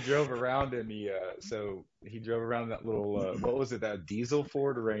 because he drove around in the he drove around that little what was it, that diesel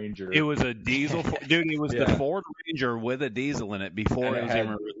Ford Ranger? It was a diesel, dude. It was the Yeah. Ford Ranger with a diesel in it before And it it was had-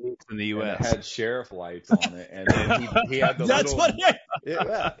 even released in the and it U.S. had sheriff lights on it, and then he had the That's little. what.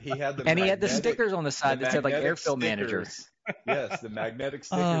 Yeah, he had the. And he had the magnetic- stickers on the side the that said like magnetic airfield manager. stickers. Yes, the magnetic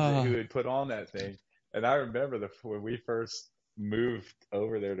stickers Oh. that he would put on that thing. And I remember when we first moved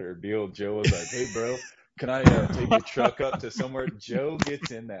over there to Erbil, Joe was like, "Hey, bro, can I take your truck up to somewhere?" Joe gets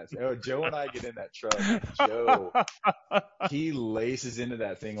in that. Oh, Joe and I get in that truck. And Joe, he laces into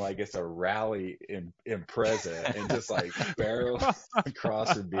that thing like it's a rally Impreza and just like barrels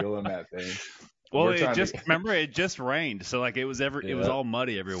across Erbil in that thing. Well, We're it trying just to- remember it just rained, so like it was it was Yeah. all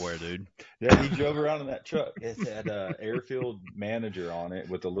muddy everywhere, dude. Yeah, he drove around in that truck. It had airfield manager on it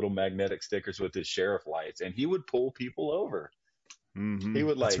with the little magnetic stickers with his sheriff lights, and he would pull people over. Mm-hmm. He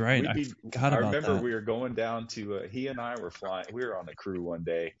would like. That's right. we'd I be- forgot I about remember that. we were going down to. He and I were flying. We were on a crew one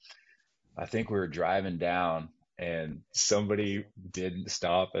day. I think we were driving down, and somebody didn't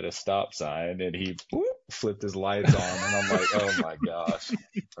stop at a stop sign, and he whoop, flipped his lights on, and I'm like, oh my gosh,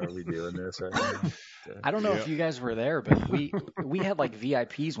 are we doing this right now? I don't know if you guys were there, but we had like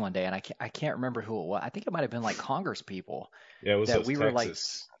VIPs one day, and I can't remember who it was. I think it might have been like Congress people. Yeah, it was that those we were, like-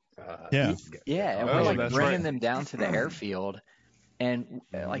 Texas. Yeah. Yeah, and Oh, we're like that's bringing right. them down to the airfield, and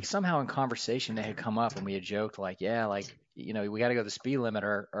like somehow in conversation they had come up, and we had joked like, yeah, like we got to go the speed limit,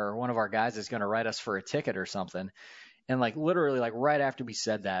 or one of our guys is going to write us for a ticket or something, and like literally like right after we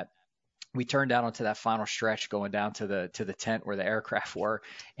said that, we turned down onto that final stretch going down to the tent where the aircraft were,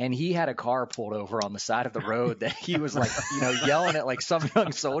 and he had a car pulled over on the side of the road that he was like yelling at like some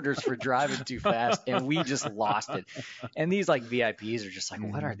young soldiers for driving too fast, and we just lost it. And these like VIPs are just like,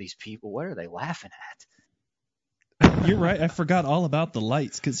 what are these people? What are they laughing at? You're right. I forgot all about the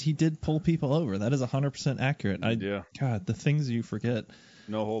lights because he did pull people over. That is 100% accurate. Yeah, God, the things you forget.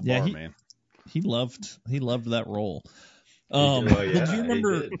 no whole Yeah, bar, he- man. He loved that role. Well, yeah, do you he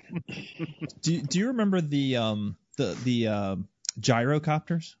remember? did. Do you remember the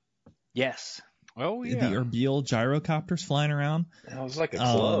gyrocopters? Yes. Oh The Erbil gyrocopters flying around. It was like a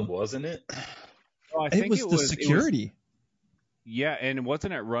club, wasn't it? Oh, I It think was the security. Yeah, and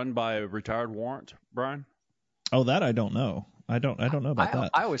wasn't it run by a retired warrant, Brian? Oh, that I don't know. I don't know about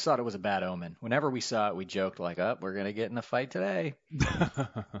that. I always thought it was a bad omen. Whenever we saw it, we joked like, "Oh, we're gonna get in a fight today."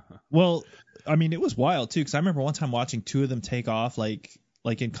 Well, I mean, it was wild too because I remember one time watching two of them take off like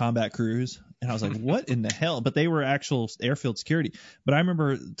in combat cruise, and I was like, "What in the hell?" But they were actual airfield security. But I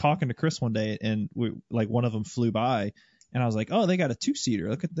remember talking to Chris one day, and one of them flew by, and I was like, "Oh, they got a 2-seater.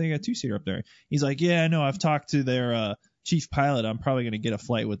 Look at they got a 2-seater up there." He's like, "Yeah, I know. I've talked to their chief pilot. I'm probably gonna get a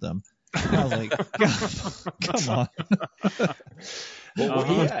flight with them." And I was like, God, "Come on." Well,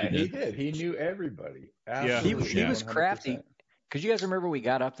 Uh-huh. he did. He knew everybody. Yeah. He Absolutely, was crafty. 100%. Because you guys remember we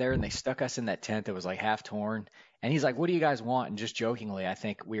got up there and they stuck us in that tent that was like half torn. And he's like, "What do you guys want?" And just jokingly, I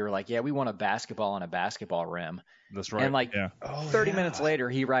think we were like, "Yeah, we want a basketball on a basketball rim." That's right. And like Yeah. 30 minutes later,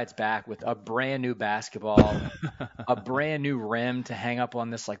 he rides back with a brand new basketball, a brand new rim to hang up on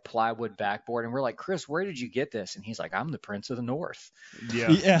this like plywood backboard. And we're like, "Chris, where did you get this?" And he's like, "I'm the Prince of the North."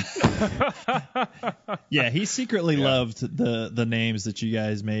 yeah. Yeah, he secretly loved the names that you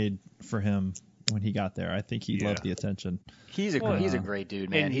guys made for him when he got there. I think he loved the attention. He's a great dude,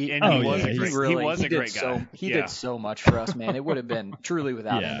 man. And he he was a great- really, he was a did great guy. He Yeah. did so much for us, man. It would have been truly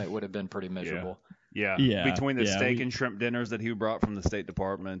without Yeah. him, it would have been pretty miserable. Yeah. Yeah, Between the yeah, steak we- and shrimp dinners that he brought from the State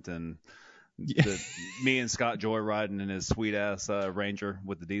Department and Yeah. me and Scott Joy riding in his sweet ass Ranger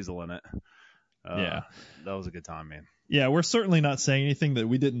with the diesel in it. Yeah. That was a good time, man. Yeah, we're certainly not saying anything that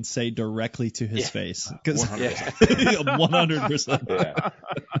we didn't say directly to his face. 'Cause 100%. Yeah.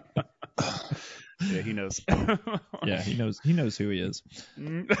 Yeah, he knows. Yeah, he knows who he is.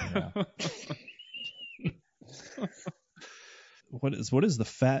 What is the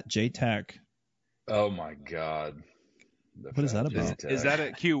fat JTAC? Oh my God. What is that about? Is that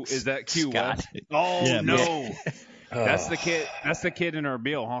at Q? Is that Q Scott. West? Oh Yeah, no, that's Oh. the kid. That's the kid in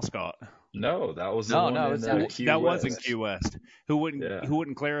Erbil, huh, Scott? No, that was the No, one no, in, it's not. Key That West. was in Q West. Who wouldn't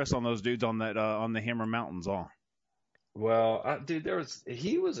Yeah. clear us on those dudes on that on the Hammer Mountains? Oh, Well, dude,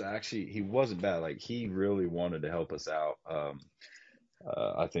 he wasn't bad. Like he really wanted to help us out.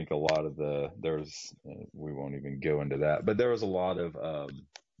 I think a lot of we won't even go into that, but there was a lot of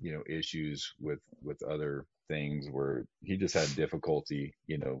issues with other things where he just had difficulty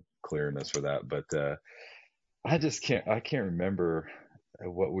clearing us for that. But I can't remember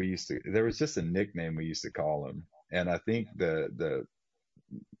what we used to. There was just a nickname we used to call him, and I think the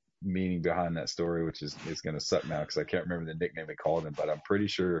meaning behind that story, which is going to suck now because I can't remember the nickname they called him, but I'm pretty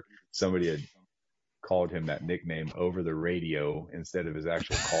sure somebody had called him that nickname over the radio instead of his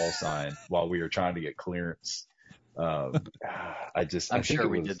actual call sign while we were trying to get clearance. I'm sure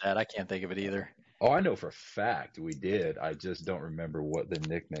we did that. I can't think of it either. Oh, I know for a fact we did. I just don't remember what the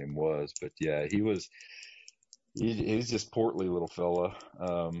nickname was. But yeah, he's just portly little fella.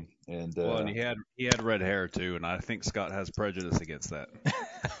 And he had red hair too, and I think Scott has prejudice against that.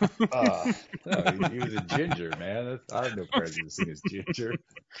 No, he was a ginger, man. I have no prejudice against ginger.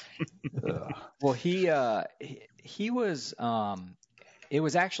 Well, he was. It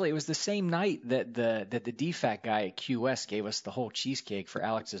was the same night that the DFAC guy at QS gave us the whole cheesecake for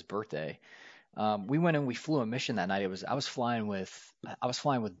Alex's birthday. We went and we flew a mission that night. I was flying with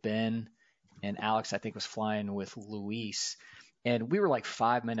Ben, and Alex I think was flying with Luis, and we were like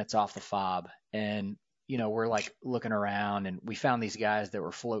 5 minutes off the fob, and we're like looking around, and we found these guys that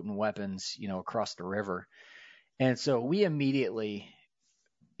were floating weapons across the river, and so we immediately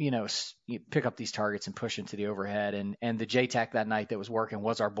pick up these targets and push into the overhead, and the JTAC that night that was working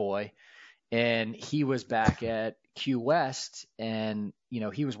was our boy, and he was back at Q West, and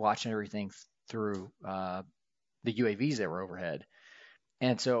he was watching everything through the UAVs that were overhead.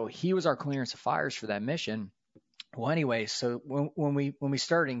 And so he was our clearance of fires for that mission. Well, anyway, so when we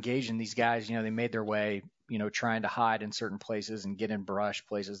started engaging these guys, they made their way, trying to hide in certain places and get in brush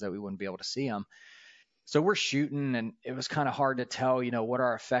places that we wouldn't be able to see them. So we're shooting, and it was kind of hard to tell, what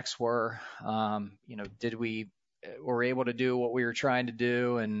our effects were. Did we were able to do what we were trying to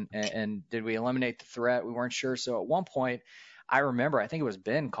do, and did we eliminate the threat? We weren't sure. So at one point, I remember, I think it was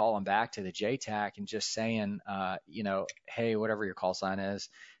Ben calling back to the JTAC and just saying, hey, whatever your call sign is,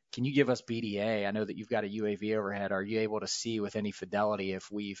 can you give us BDA? I know that you've got a UAV overhead. Are you able to see with any fidelity if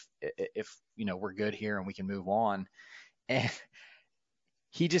we're good here and we can move on? And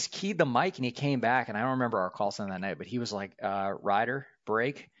he just keyed the mic and he came back, and I don't remember our call sign that night, but he was like, Ryder,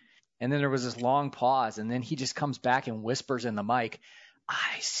 break. And then there was this long pause, and then he just comes back and whispers in the mic,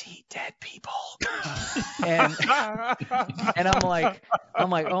 I see dead people. and I'm like,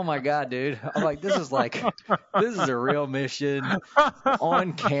 oh my God, dude. I'm like, this is a real mission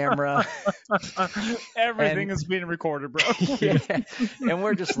on camera. Everything is being recorded, bro. Yeah. And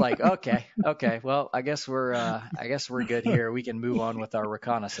we're just like, okay. Well, I guess we're good here. We can move on with our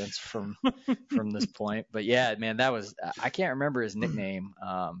reconnaissance from this point. But yeah, man, I can't remember his nickname.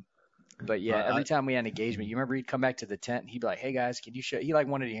 But yeah, every time we had an engagement, you remember he'd come back to the tent and he'd be like, hey guys, can you show, he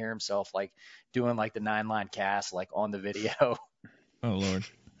wanted to hear himself doing the 9-line cast, on the video. Oh Lord.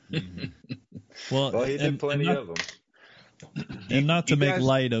 Well, he did plenty of them. And not to make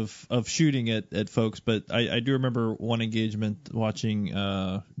light of shooting at folks, but I do remember one engagement watching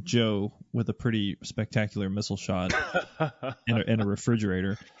Joe with a pretty spectacular missile shot in a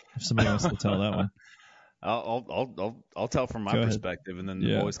refrigerator. If somebody wants to tell that one. I'll tell from my perspective, and then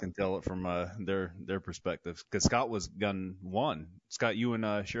the boys can tell it from their perspective. Because Scott was gun 1. Scott, you and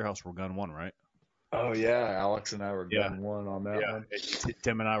Shearhouse were gun 1, right? Oh yeah, Alex and I were gun 1 on that one.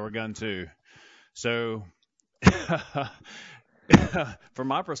 Tim and I were gun 2. So, from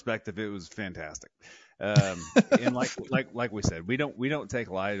my perspective, it was fantastic. And like we said, we don't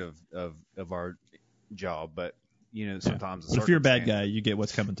take light of our job, but sometimes if you're a bad guy, you get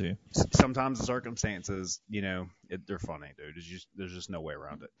what's coming to you. Sometimes the circumstances, they're funny, dude. There's just no way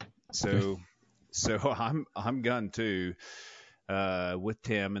around it. So I'm gun 2 with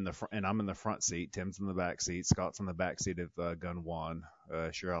Tim and I'm in the front seat. Tim's in the back seat. Scott's in the back seat of gun 1.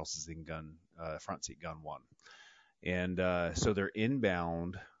 Shearhouse is in front seat gun 1. And so they're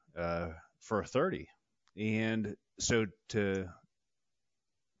inbound for a 30. And so to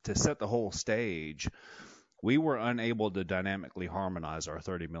set the whole stage, we were unable to dynamically harmonize our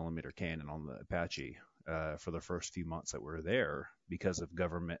 30 millimeter cannon on the Apache for the first few months that we were there because of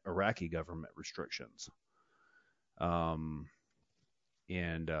Iraqi government restrictions. And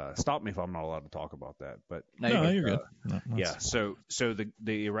stop me if I'm not allowed to talk about that. But no, you're good. Yeah. So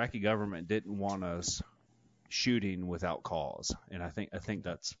the Iraqi government didn't want us shooting without cause, and I think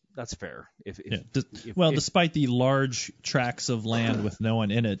that's fair. Despite the large tracts of land with no one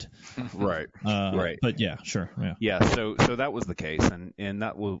in it, right. But yeah, sure, yeah. Yeah, so that was the case, and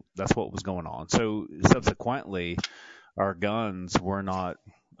that's what was going on. So subsequently, our guns were not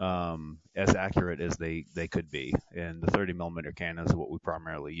as accurate as they could be, and the 30 millimeter cannon is what we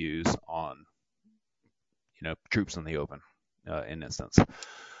primarily use on troops in the open in instance.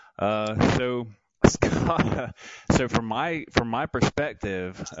 So from my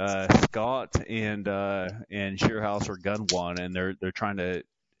perspective, Scott and Shearhouse are gun 1, and they're trying to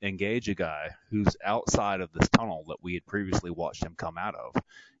engage a guy who's outside of this tunnel that we had previously watched him come out of,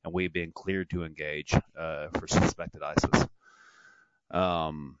 and we had been cleared to engage for suspected ISIS.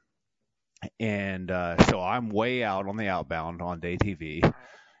 So I'm way out on the outbound on day TV,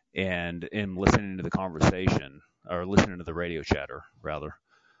 and am listening to the conversation, or listening to the radio chatter rather,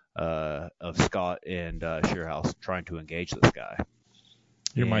 of Scott and Shearhouse trying to engage this guy.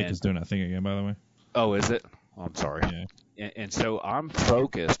 Your mic is doing that thing again, by the way. Oh, is it? Oh, I'm sorry. Yeah. And so I'm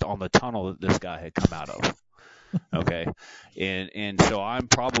focused on the tunnel that this guy had come out of. Okay, and so I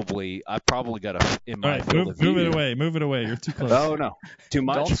probably got a in my all right, move it away. You're too close. Oh no, too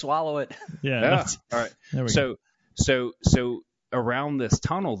much. Don't swallow it. Yeah. All right. There we go. So around this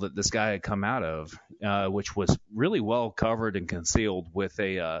tunnel that this guy had come out of, which was really well covered and concealed with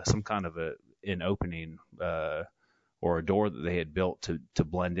some kind of an opening or a door that they had built to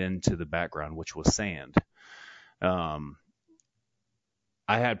blend into the background, which was sand. I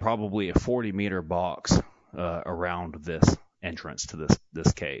had probably a 40-meter box around this entrance to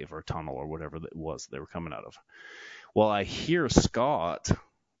this cave or tunnel or whatever it was they were coming out of. Well, I hear Scott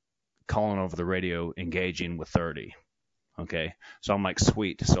calling over the radio, engaging with 30. Okay, so I'm like,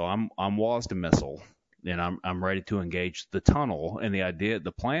 sweet. So I'm WASD a missile, and I'm ready to engage the tunnel. And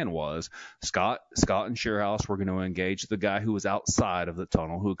the plan was Scott and Shearhouse were going to engage the guy who was outside of the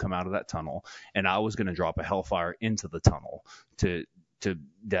tunnel, who had come out of that tunnel, and I was going to drop a Hellfire into the tunnel to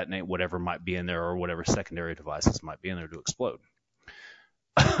detonate whatever might be in there, or whatever secondary devices might be in there to explode.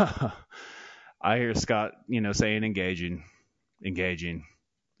 I hear Scott, saying engaging,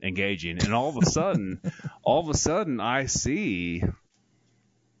 and all of a sudden I see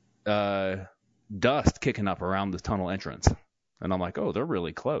dust kicking up around the tunnel entrance. And I'm like, oh, they're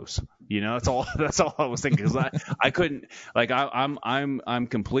really close. That's all I was thinking, because I couldn't, I'm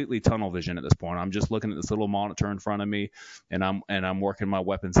completely tunnel vision at this point. I'm just looking at this little monitor in front of me, and I'm working my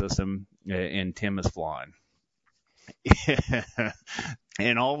weapon system, and Tim is flying.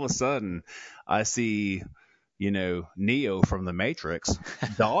 And all of a sudden I see, Neo from the Matrix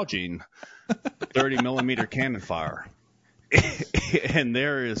dodging 30 millimeter cannon fire. And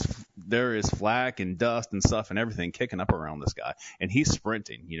there is flak and dust and stuff and everything kicking up around this guy, and he's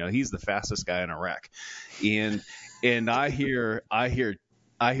sprinting. He's the fastest guy in Iraq, and I hear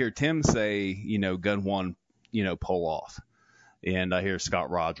Tim say, gun one, pull off, and I hear Scott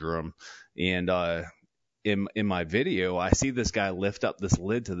Roger him, and in my video I see this guy lift up this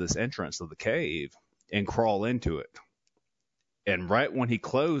lid to this entrance of the cave and crawl into it, and right when he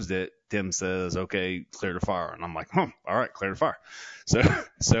closed it, Tim says, okay, clear to fire. And I'm like, all right, clear to fire.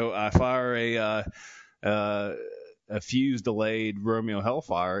 So I fire a fuse delayed Romeo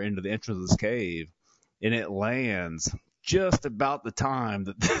Hellfire into the entrance of this cave, and it lands just about the time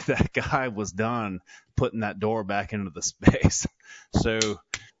that that guy was done putting that door back into the space. So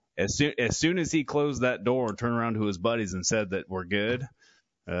as soon as he closed that door and turned around to his buddies and said that we're good,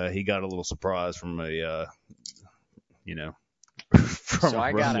 he got a little surprise from from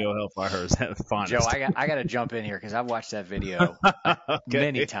Romeo Hellfire's finest. Joe, I got to jump in here because I've watched that video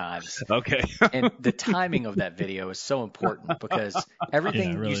many times. Okay. And the timing of that video is so important, because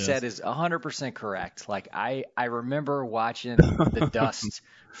everything really you said is 100% correct. Like I remember watching the dust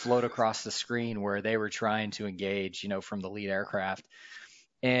float across the screen where they were trying to engage, from the lead aircraft.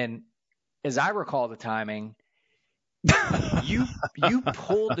 And as I recall the timing, you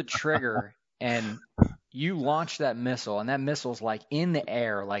pulled the trigger and you launch that missile, and that missile's like in the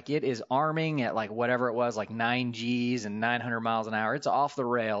air, like it is arming at like whatever it was, like 9 Gs and 900 miles an hour. It's off the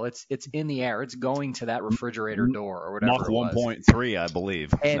rail. It's in the air. It's going to that refrigerator door or whatever. Mach 1.3, I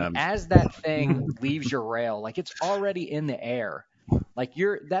believe. And as that thing leaves your rail, like it's already in the air. Like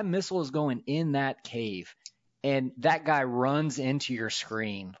that missile is going in that cave. And that guy runs into your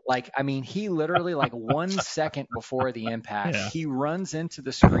screen. Like, I mean, he literally, like 1 second before the impact, he runs into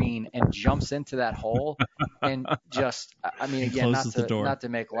the screen and jumps into that hole, and just, I mean, again, not to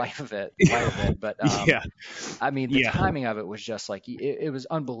make light of it, but I mean, the timing of it was just like, it was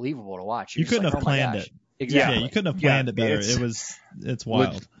unbelievable to watch. You couldn't have planned it. Exactly. Yeah, you couldn't have planned it better. It's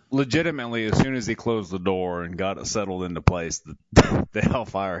wild. Legitimately, as soon as he closed the door and got it settled into place, the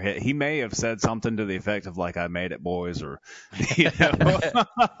Hellfire hit. He may have said something to the effect of like, "I made it, boys," or I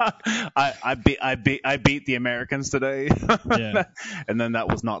beat the Americans today. Yeah. And then that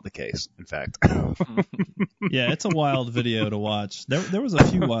was not the case, in fact. Yeah, it's a wild video to watch. There was a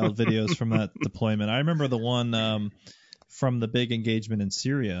few wild videos from that deployment. I remember the one from the big engagement in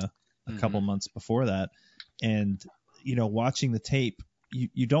Syria a couple months before that, and watching the tape.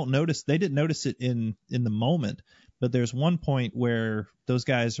 You don't notice, they didn't notice it in the moment, but there's one point where those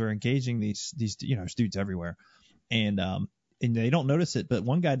guys are engaging these there's dudes everywhere, and and they don't notice it, but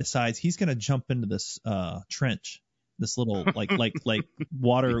one guy decides he's going to jump into this trench, this little like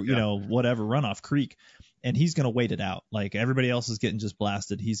water, whatever, runoff creek, and he's going to wait it out. Like everybody else is getting just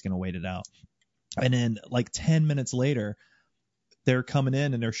blasted, he's going to wait it out. And then like 10 minutes later, they're coming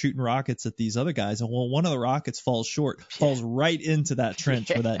in and they're shooting rockets at these other guys. And one of the rockets falls right into that trench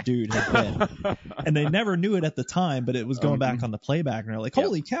where that dude had been. And they never knew it at the time, but it was going back on the playback. And they're like,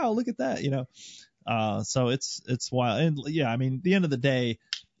 holy cow, look at that, So it's wild. And yeah, I mean, at the end of the day,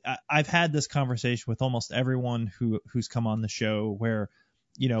 I've had this conversation with almost everyone who's come on the show where,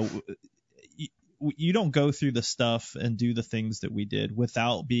 you don't go through the stuff and do the things that we did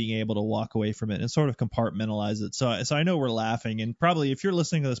without being able to walk away from it and sort of compartmentalize it. So I know we're laughing, and probably if you're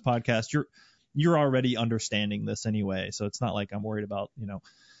listening to this podcast, you're already understanding this anyway. So it's not like I'm worried about,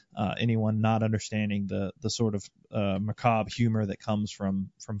 anyone not understanding the sort of macabre humor that comes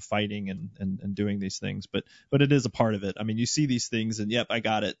from fighting and doing these things. But it is a part of it. I mean, you see these things and yep, I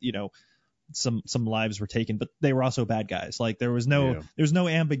got it. Some lives were taken, but they were also bad guys. Like there's no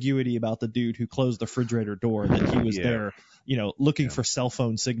ambiguity about the dude who closed the refrigerator door, that he was there, looking for cell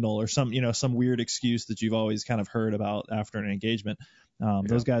phone signal or some weird excuse that you've always kind of heard about after an engagement.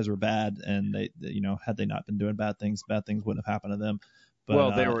 Those guys were bad, and they had they not been doing bad things wouldn't have happened to them.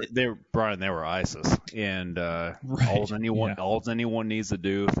 But, they were ISIS, and all anyone needs to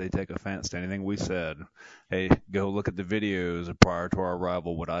do if they take offense to anything we said, hey, go look at the videos prior to our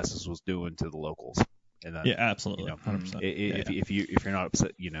arrival, what ISIS was doing to the locals. And then, absolutely, 100%. If you're not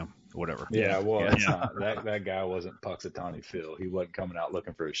upset, whatever. Yeah, well, it's not, that guy wasn't Puxatawny Phil. He wasn't coming out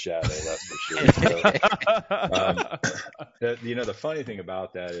looking for his shadow, that's for sure. So, the funny thing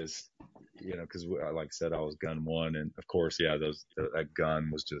about that is, because like I said, I was gun one, and of course, that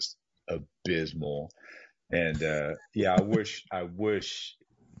gun was just abysmal. And I wish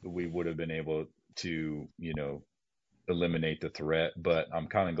we would have been able to, eliminate the threat, but I'm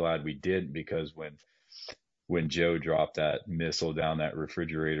kind of glad we didn't, because when Joe dropped that missile down that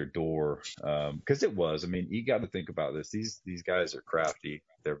refrigerator door, because you got to think about this. These guys are crafty.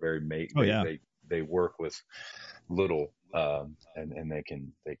 They're very they work with little, and they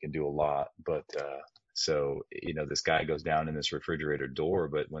can do a lot. But so this guy goes down in this refrigerator door.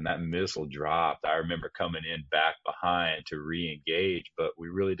 But when that missile dropped, I remember coming in back behind to re-engage, but we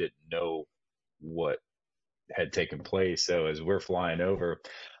really didn't know what had taken place. So as we're flying over,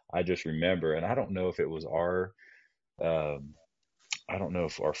 I just remember, and I don't know if it was our FLIR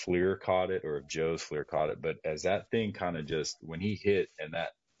caught it or if Joe's FLIR caught it, but as that thing kind of just, when he hit and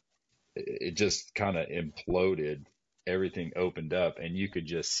it just kind of imploded, everything opened up and you could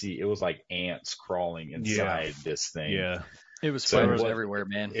just see, it was like ants crawling inside this thing. Yeah. It was flares everywhere,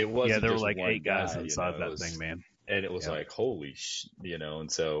 man. It wasn't there were just like one 8 guys guy, inside that thing, man. And it was like, holy and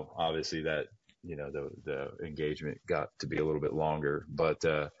so obviously that, the engagement got to be a little bit longer, but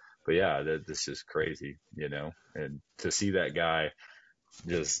yeah, this is crazy, and to see that guy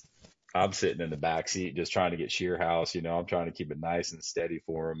I'm sitting in the back seat just trying to get shear house, I'm trying to keep it nice and steady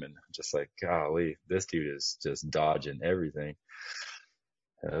for him, and just like, golly, this dude is just dodging everything.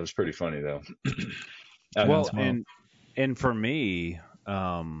 It was pretty funny though. And for me,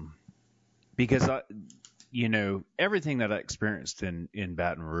 because everything that I experienced in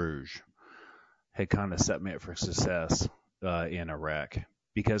Baton Rouge had kind of set me up for success in Iraq.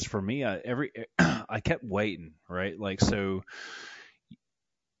 Because for me, I kept waiting, right? Like, so,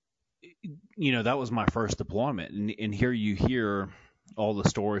 that was my first deployment. And here you hear all the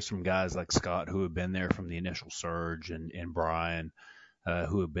stories from guys like Scott, who have been there from the initial surge, and Brian,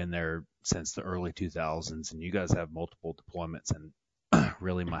 who have been there since the early 2000s. And you guys have multiple deployments, and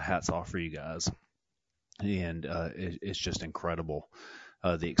really my hat's off for you guys. And it's just incredible,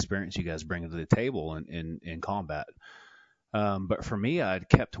 the experience you guys bring to the table in combat. But for me, I'd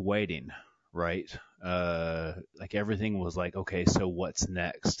kept waiting, right? Like everything was like, okay, so what's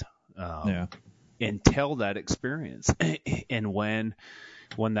next? Until that experience. And when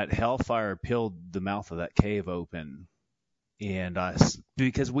that hellfire peeled the mouth of that cave open, and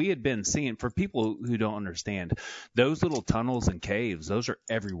because we had been seeing, for people who don't understand, those little tunnels and caves, those are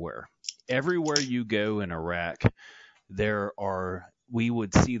everywhere. Everywhere you go in Iraq, we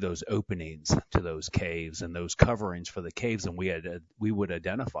would see those openings to those caves and those coverings for the caves, and we would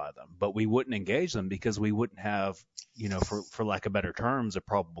identify them, but we wouldn't engage them because we wouldn't have, for lack of better terms, a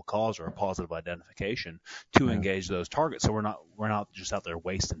probable cause or a positive identification to engage those targets. So we're not just out there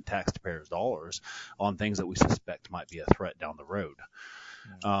wasting taxpayers' dollars on things that we suspect might be a threat down the road.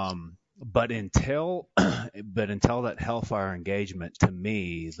 But until that Hellfire engagement, to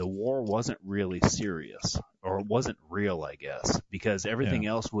me, the war wasn't really serious, or it wasn't real, I guess, because everything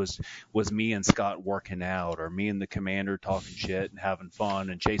else was me and Scott working out, or me and the commander talking shit and having fun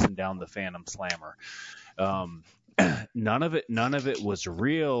and chasing down the Phantom Slammer. None of it was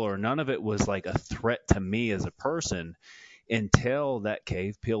real, or none of it was like a threat to me as a person until that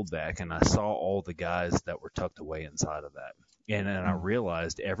cave peeled back and I saw all the guys that were tucked away inside of that. And then I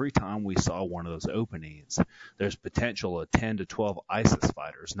realized every time we saw one of those openings, there's potential of 10 to 12 ISIS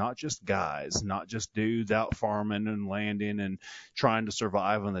fighters, not just guys, not just dudes out farming and landing and trying to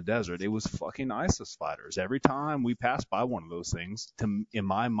survive in the desert. It was fucking ISIS fighters. Every time we passed by one of those things, in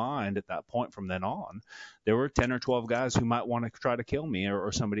my mind at that point from then on, there were 10 or 12 guys who might want to try to kill me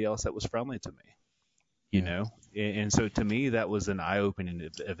or somebody else that was friendly to me, you know? And so to me, that was an eye-opening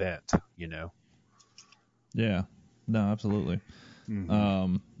event, you know? Yeah. No, absolutely.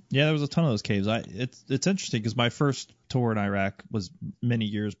 Mm-hmm. Yeah, there was a ton of those caves. It's interesting because my first tour in Iraq was many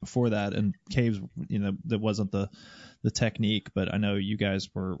years before that, and caves, you know, that wasn't the technique, but I know you guys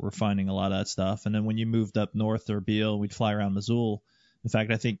were finding a lot of that stuff. And then when you moved up north to Erbil, we'd fly around Mosul. In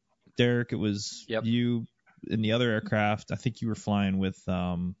fact, I think, Derek, it was you in the other aircraft. I think you were flying with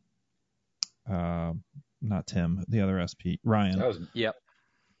not Tim, the other SP, Ryan. Yep.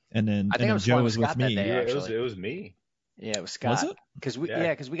 And then I think and I was Joe flying was with Scott with me. that day, it was me. Yeah, it was Scott. Was it?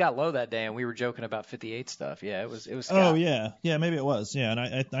 Because we got low that day and we were joking about 58 stuff. Yeah, it was Scott. Oh yeah, maybe it was. Yeah,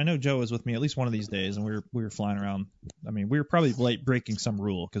 and I know Joe was with me at least one of these days, and we were flying around. I mean, we were probably breaking some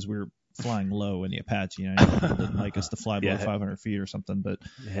rule because we were flying low in the Apache. You know, people didn't like us to fly below 500 feet or something. But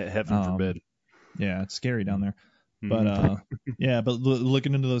heaven forbid. Yeah, it's scary down there. But but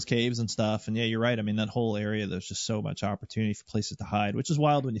looking into those caves and stuff, and yeah, you're right. I mean, that whole area, there's just so much opportunity for places to hide, which is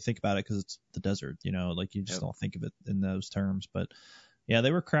wild when you think about it because it's the desert, you know, like you just don't think of it in those terms. But yeah,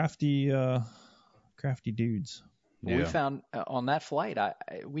 they were crafty dudes. Well, we found on that flight,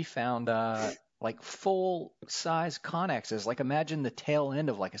 we found like full size Connexes. Like imagine the tail end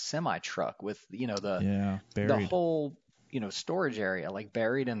of like a semi truck with, you know, the whole, you know, storage area like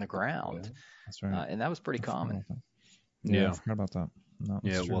buried in the ground. Yeah, that's right. And that was pretty common. Yeah, I forgot about that. No,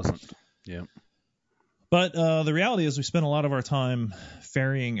 it wasn't. Yeah. But the reality is we spent a lot of our time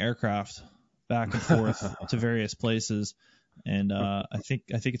ferrying aircraft back and forth to various places. And I think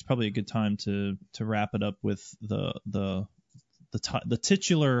it's probably a good time to wrap it up with the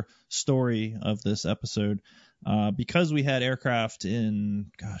titular story of this episode. Because we had aircraft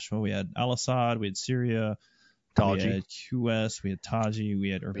in, we had Al Asad, we had Syria, Taji. We had QS, we had Taji, we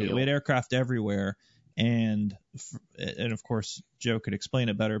had Erbil. We had aircraft everywhere. And of course, Joe could explain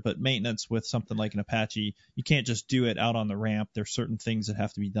it better, but maintenance with something like an Apache, you can't just do it out on the ramp. There's certain things that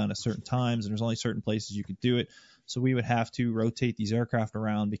have to be done at certain times, and there's only certain places you could do it. So we would have to rotate these aircraft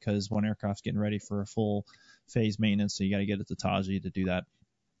around because one aircraft's getting ready for a full phase maintenance, so you got to get it to Taji to do that.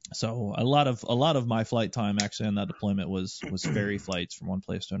 So a lot of my flight time actually on that deployment was ferry flights from one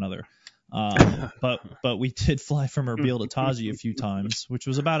place to another. But we did fly from Erbil to Taji a few times, which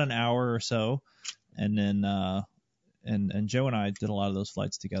was about an hour or so. And then and Joe and I did a lot of those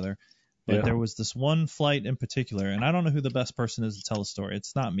flights together. But there was this one flight in particular, and I don't know who the best person is to tell the story.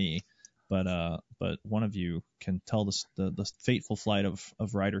 It's not me, but one of you can tell the fateful flight of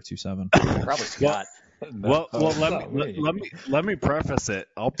Ryder 27. Probably Scott. Well, let me preface it.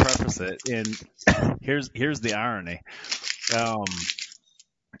 I'll preface it, and here's the irony.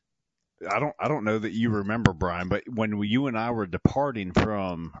 I don't know that you remember, Brian, but when you and I were departing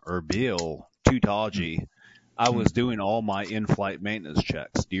from Erbil to Taji, I was doing all my in-flight maintenance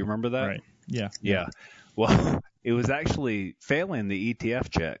checks. Do you remember that? Right. Yeah. Yeah. Well, it was actually failing the ETF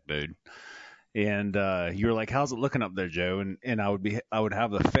check, dude. And you were like, "How's it looking up there, Joe?" And I would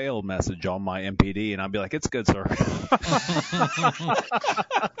have the fail message on my MPD, and I'd be like, "It's good, sir."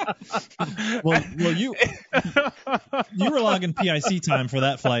 well, you were logging PIC time for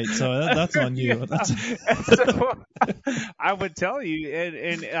that flight, so that's on you. So, I would tell you,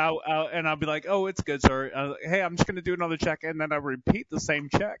 and I'd be like, "Oh, it's good, sir." Hey, I'm just going to do another check, and then I repeat the same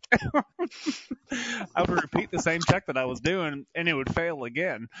check. I would repeat the same check that I was doing, and it would fail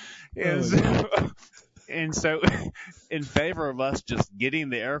again. And so, in favor of us just getting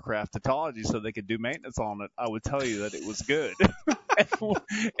the aircraft to Taji so they could do maintenance on it, I would tell you that it was good. And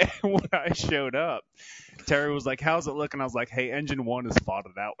when I showed up, Terry was like, "How's it looking?" I was like, "Hey, engine 1 is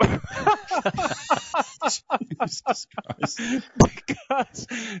spotted out." Jesus Christ.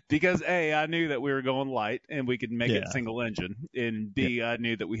 Because A, I knew that we were going light and we could make it single engine, and B, I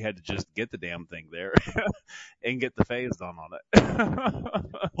knew that we had to just get the damn thing there and get the phase done on it.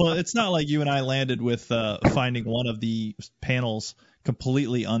 Well, it's not like you and I landed with finding one of the panels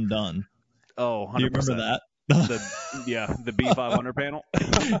completely undone. Oh, 100%. Do you remember that? The B500 panel.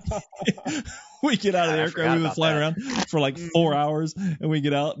 We get out of the I aircraft. forgot We've been about flying that. around for like 4 hours, and we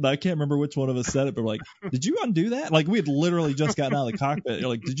get out, and I can't remember which one of us said it, but we're like, "Did you undo that?" Like we had literally just gotten out of the cockpit. You're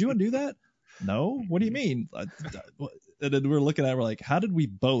like, "Did you undo that?" No. What do you mean? And then we're looking at it, we're like, "How did we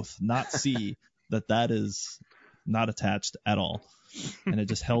both not see that is not attached at all?" And it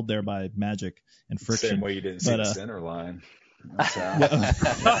just held there by magic and friction. Same way you didn't see the center line. That's how.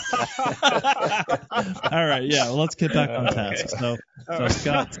 All right, yeah. Well, let's get back on task. So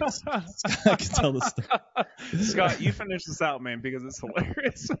Scott can tell the story. Scott, you finish this out, man, because it's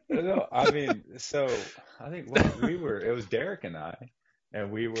hilarious. No, I mean, so I think it was Derek and I, and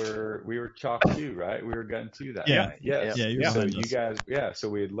we were chalk 2, right? We were gun 2 that night. Yes. Yeah. So you guys, so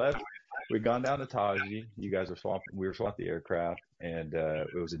we had left. We'd gone down to Taji. You guys were swapping. We were swapping the aircraft, and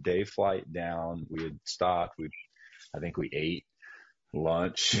it was a day flight down. We had stopped. I think we ate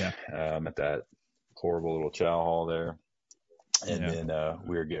lunch at that horrible little chow hall there. And then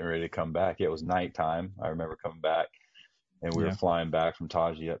we were getting ready to come back. It was nighttime. I remember coming back, and we were flying back from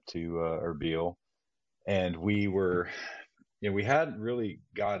Taji up to Erbil. And we hadn't really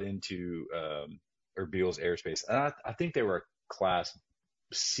got into Erbil's airspace. And I think they were Class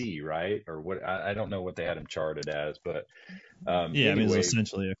C, right? Or what? I don't know what they had them charted as, but anyway, I mean, it's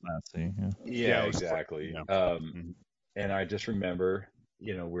essentially a Class C. Yeah, exactly. And I just remember,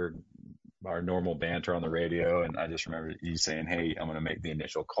 we're our normal banter on the radio, and I just remember you saying, "Hey, I'm going to make the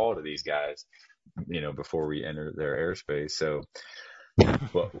initial call to these guys, before we enter their airspace." So,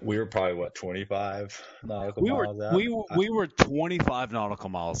 we were probably 25 nautical miles out. We were 25 nautical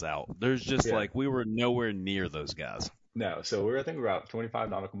miles out. There's just we were nowhere near those guys. No, so I think we were about 25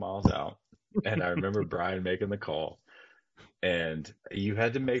 nautical miles out, and I remember Brian making the call, and you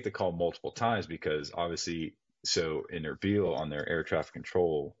had to make the call multiple times because obviously, so in Erbil on their air traffic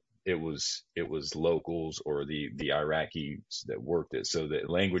control, it was locals or the Iraqis that worked it, so the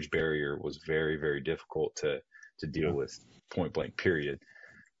language barrier was very, very difficult to deal with, point blank, period.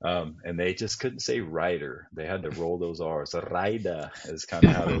 And they just couldn't say rider; they had to roll those R's. So Raida is kind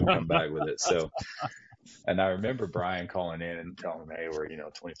of how they would come back with it. So. And I remember Brian calling in and telling me, "Hey, we're 25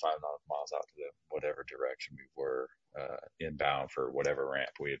 nautical miles out to the whatever direction we were inbound for whatever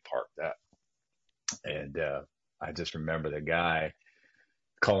ramp we had parked at." And I just remember the guy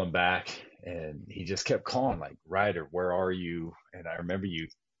calling back, and he just kept calling like, "Ryder, where are you?" And I remember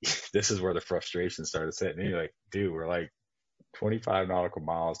this is where the frustration started setting in. You're like, "Dude, we're like 25 nautical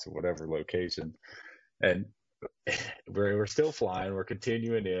miles to whatever location," and we're still flying, we're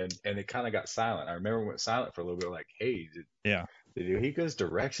continuing in, and it kind of got silent. I remember we went silent for a little bit, like, "Hey, did he give us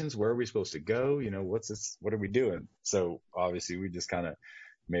directions? Where are we supposed to go? What's this? What are we doing?" So obviously we just kind of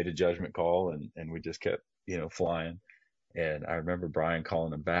made a judgment call, and we just kept, flying. And I remember Brian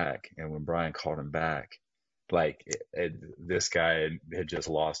calling him back, and when Brian called him back, this guy had just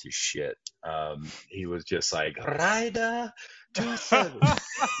lost his shit. He was just like, "Ryder 27,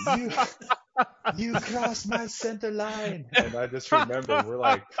 you crossed my center line." And I just remember we're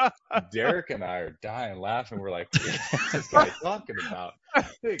like, Derek and I are dying laughing. We're like, "What's this guy talking about?"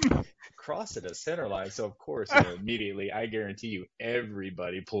 Crossing a center line. So of course, immediately, I guarantee you,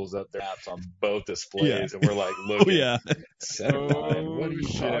 everybody pulls up their apps on both displays, and we're like, "Looking, center line. What are you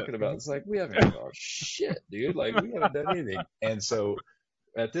talking about?" It's like, we haven't done shit, dude. Like, we haven't done anything. And so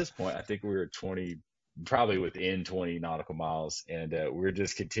at this point, I think we were 20, probably within 20 nautical miles, and we're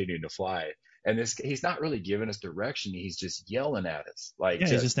just continuing to fly. And he's not really giving us direction. He's just yelling at us. He's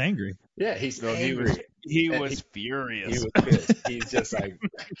just angry. Yeah, he's angry. He was furious. He was pissed. He's just like,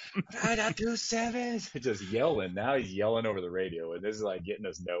 "Ryder 27," just yelling. Now he's yelling over the radio, and this is like getting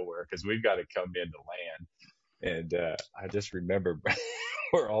us nowhere because we've got to come in to land. And I just remember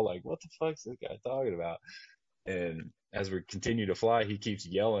we're all like, "What the fuck's this guy talking about?" And as we continue to fly, he keeps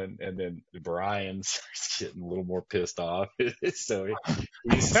yelling, and then Brian starts getting a little more pissed off. So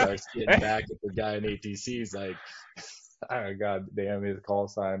he starts getting back at the guy in ATC. He's like, "Oh, God damn, his call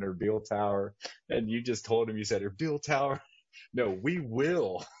sign, Erbil Tower." And you just told him, you said, "Erbil Tower? No, we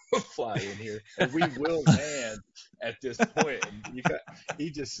will fly in here, and we will land at this point." And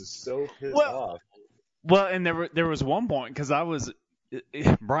he just is so pissed off. Well, and there was one point, because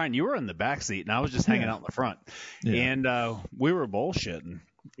Brian, you were in the back seat, and I was just hanging out in the front, and we were bullshitting,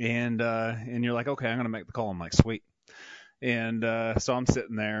 and you're like, "Okay, I'm gonna make the call." I'm like, "Sweet," and so I'm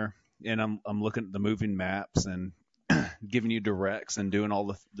sitting there, and I'm looking at the moving maps and giving you directs and doing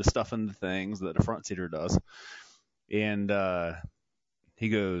all the stuff and the things that a front seater does, and he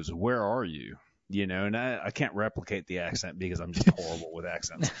goes, "Where are you?" And I can't replicate the accent because I'm just horrible with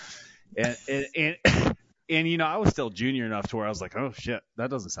accents, and I was still junior enough to where I was like, "Oh shit, that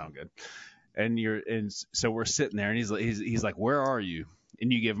doesn't sound good." And so we're sitting there, and he's like, "Where are you?"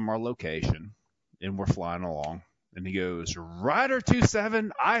 And you give him our location, and we're flying along. And he goes, "Rider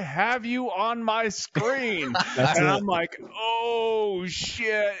 27, I have you on my screen." And I'm like, "Oh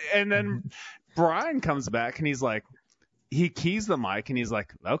shit!" And then Brian comes back, and he's like, he keys the mic, and he's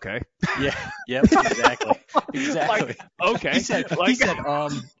like, "Okay." Yeah. Yep. Exactly. Like, okay. He said,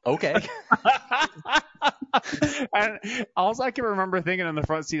 okay. And all I can remember thinking in the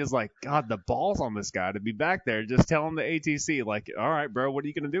front seat is like, God, the balls on this guy to be back there just telling the ATC, like, all right, bro, what are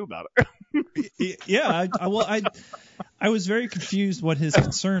you going to do about it? Yeah, I was very confused what his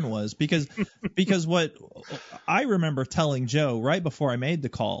concern was because what I remember telling Joe right before I made the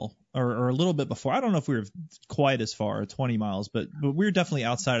call, or a little bit before, I don't know if we were quite as far, 20 miles, but we were definitely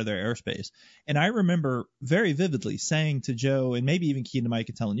outside of their airspace. And I remember very vividly saying to Joe, and maybe even keying to Mike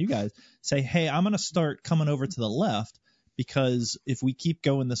and telling you guys, say, hey, I'm going to start coming over to the left, because if we keep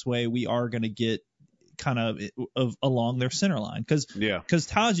going this way, we are going to get kind of along their center line. Because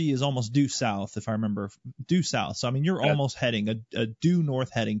Taji is almost due south, if I remember, due south. So, I mean, you're almost heading a due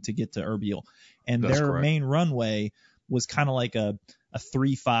north heading to get to Erbil. And That's their correct. main runway was kind of like a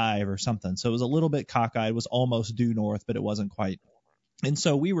 3-5 or something. So it was a little bit cockeyed, was almost due north, but it wasn't quite. And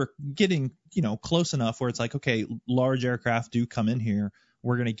so we were getting, close enough where it's like, okay, large aircraft do come in here.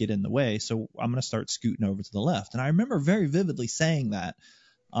 We're going to get in the way. So I'm going to start scooting over to the left. And I remember very vividly saying that.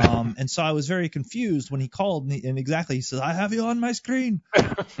 And so I was very confused when he called me, and he says, I have you on my screen.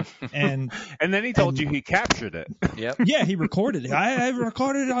 And then he told you he captured it. Yep. Yeah, he recorded it. I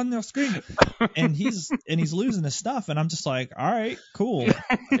recorded it on the screen. And he's losing his stuff. And I'm just like, all right, cool.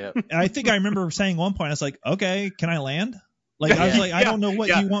 Yep. And I think I remember saying one point, I was like, okay, can I land? Like, I was like, I don't know what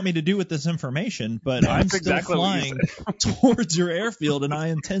you want me to do with this information, but I'm still exactly flying towards your airfield, and I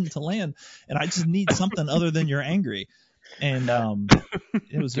intend to land, and I just need something other than you're angry. And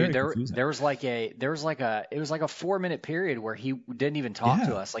it was very confusing. It was like a 4-minute period where he didn't even talk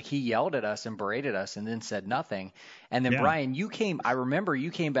to us. Like, he yelled at us and berated us and then said nothing. And then Brian, I remember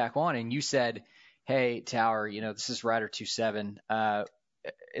you came back on and you said, hey, Tower, this is Rider 27.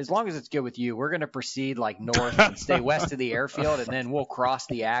 As long as it's good with you, we're going to proceed like north and stay west of the airfield, and then we'll cross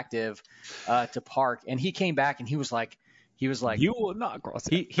the active to park. And he came back and he was like, you will not cross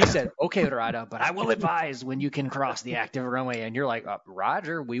it. He said, okay, Rider, but I will advise when you can cross the active runway. And you're like,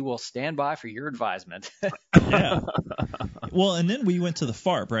 Roger, we will stand by for your advisement. Yeah. Well, and then we went to the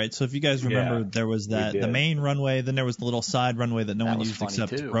FARP, right? So if you guys remember, there was the main runway, then there was the little side runway that no one used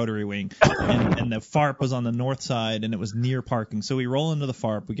except rotary wing. And the FARP was on the north side, and it was near parking. So we roll into the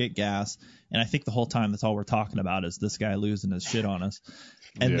FARP, we get gas, and I think the whole time that's all we're talking about is this guy losing his shit on us.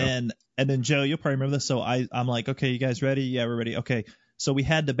 And then Joe, you'll probably remember this. So I'm like, okay, you guys ready? Yeah, we're ready. Okay. So we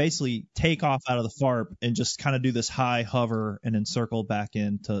had to basically take off out of the FARP and just kind of do this high hover and then circle back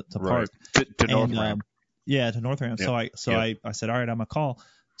in to park. To North Ramp. Yeah, to North Ramp. Yeah. I said, all right, I'm gonna call.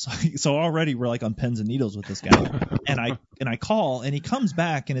 So already we're like on pins and needles with this guy. and I call, and he comes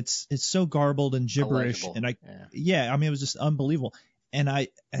back, and it's so garbled and gibberish. Illegible. And I mean, it was just unbelievable. And I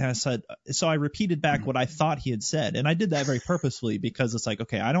said, so I repeated back what I thought he had said. And I did that very purposefully, because it's like,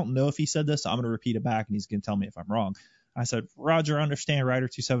 okay, I don't know if he said this, so I'm going to repeat it back, and he's going to tell me if I'm wrong. I said, Roger, understand, Rider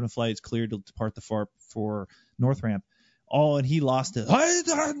 27 flight is cleared to depart the FARP for North Ramp. Oh, and he lost it. I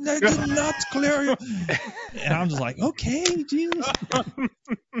did not clear you. And I'm just like, okay, Jesus.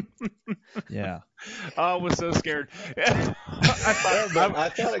 Yeah. I was so scared. I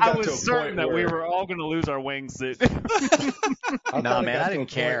was certain that we were all going to lose our wingsuit. No, man, I didn't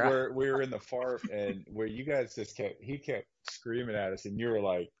care. Where we were in the FARP, and where you guys he kept screaming at us, and you were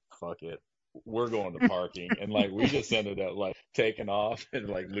like, fuck it, we're going to parking. And like, we just ended up like taking off and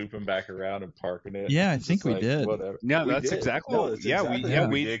like looping back around and parking it. Yeah, I think we did. Whatever. Yeah, We that's did. exactly No, what that's we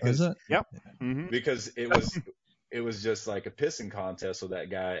exactly did. Was it? Yep. Mm-hmm. Because it was just like a pissing contest with that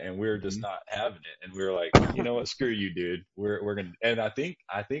guy, and we were just not having it. And we were like, you know what, screw you, dude. We're gonna. And I think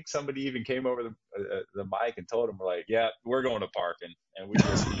somebody even came over the mic and told him, we're like, yeah, we're going to parking, and we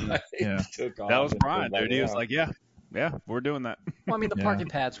just took off. That was and Brian, went dude. He was around. like, yeah, we're doing that. Well, I mean, the parking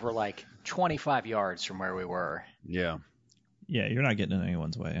pads were like 25 yards from where we were. Yeah. Yeah, you're not getting in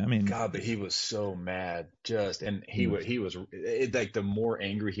anyone's way. I mean, God, but he was so mad. He was like, the more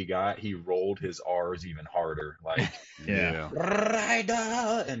angry he got, he rolled his R's even harder. Like Yeah.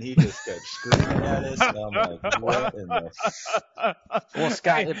 Ryder, and he just kept screaming at us. And I'm like, what in the? Well,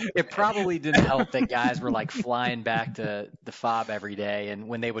 Scott, it probably didn't help that guys were like flying back to the fob every day, and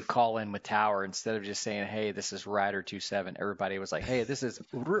when they would call in with Tower, instead of just saying, "Hey, this is Ryder 27," everybody was like, "Hey, this is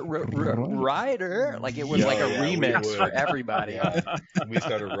Ryder." Like it was like a remix for everybody. Yeah. We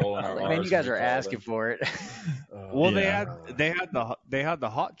started rolling our Like, R's. man, you guys when are we called asking him. for it. Well, Yeah. they had the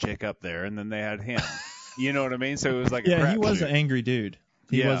hot chick up there, and then they had him. You know what I mean? So it was like a Yeah, he was crapshoot. an angry dude.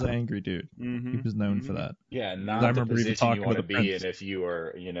 He Yeah. was an angry dude. Mhm. He was known for that. Yeah, I not the remember even position talking you want to with a be prince. in if you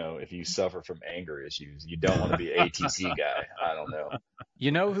are, if you suffer from anger issues. You don't want to be ATC guy. I don't know.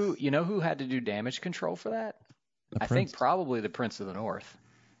 You know who had to do damage control for that? The I prince. think probably the Prince of the North.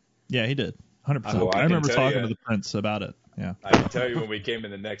 Yeah, he did. 100%. Well, I I can remember tell talking you- to the prince about it. Yeah. I can tell you when we came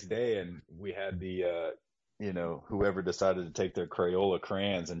in the next day and we had the, whoever decided to take their Crayola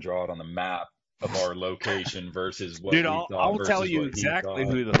crayons and draw it on the map of our location versus what Dude, we I'll thought tell versus you what he exactly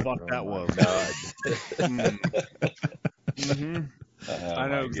thought. who the fuck Oh that my was. God. Mhm. Oh I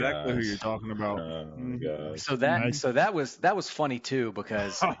know my exactly who gosh. you're talking about. Oh my gosh. So that Nice. so that was funny too,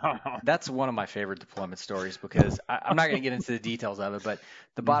 because that's one of my favorite deployment stories, because I'm not going to get into the details of it, but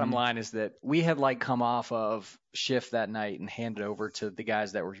the bottom line is that we had like come off of shift that night and handed over to the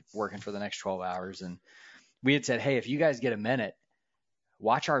guys that were working for the next 12 hours. And we had said, hey, if you guys get a minute,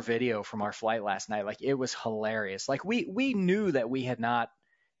 watch our video from our flight last night. Like, it was hilarious. Like, we knew that we had not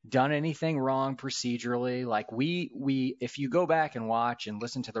done anything wrong procedurally. Like, we if you go back and watch and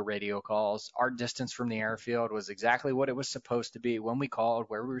listen to the radio calls, our distance from the airfield was exactly what it was supposed to be when we called,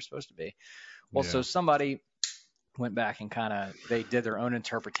 where we were supposed to be. Well, so somebody went back and they did their own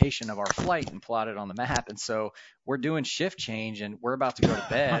interpretation of our flight and plotted on the map. And so we're doing shift change and we're about to go to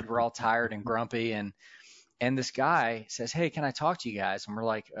bed. We're all tired and grumpy. And this guy says, hey, can I talk to you guys? And we're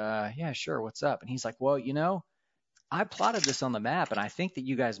like, yeah, sure. What's up? And he's like, well, I plotted this on the map, and I think that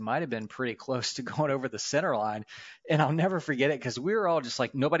you guys might have been pretty close to going over the center line. And I'll never forget it, because we were all just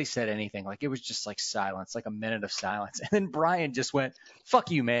like, nobody said anything. Like, it was just like silence, like a minute of silence. And then Brian just went,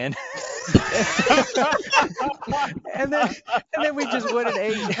 fuck you, man. and then we just went and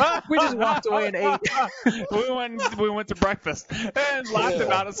ate. We just walked away and ate. we went to breakfast and laughed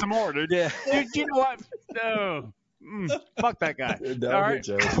about it some more, dude. Yeah. Dude, you know what? No. Fuck that guy. Don't All get right.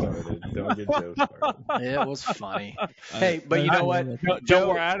 Joe started. Don't get Joe started. It was funny. Hey, but you know what? Don't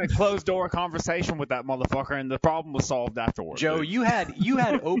worry, I had a closed door conversation with that motherfucker, and the problem was solved afterwards. Joe, dude. you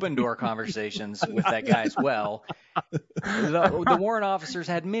had open door conversations with that guy as well. The warrant officers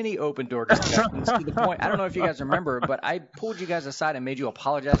had many open door discussions to the point. I don't know if you guys remember, but I pulled you guys aside and made you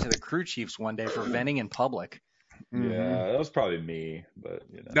apologize to the crew chiefs one day for venting in public. Yeah, that was probably me, but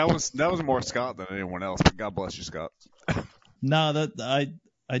That was more Scott than anyone else. But God bless you, Scott. No, that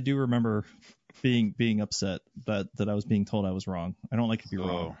I do remember being upset that I was being told I was wrong. I don't like to be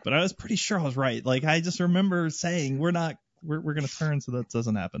wrong, but I was pretty sure I was right. Like, I just remember saying we're going to turn so that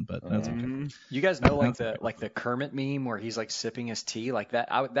doesn't happen, but that's okay. You guys know like the Kermit meme where he's like sipping his tea like that.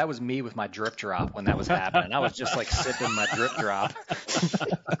 That was me with my drip drop when that was happening. I was just like sipping my drip drop.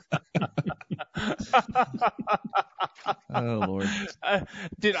 Oh Lord.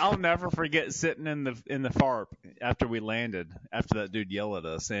 Dude, I'll never forget sitting in the FARP after we landed, after that dude yelled at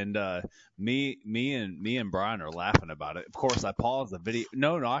us, and me and Brian are laughing about it. Of course, I paused the video.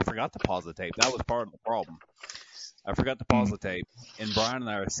 No, I forgot to pause the tape. That was part of the problem. I forgot to pause the tape, and Brian and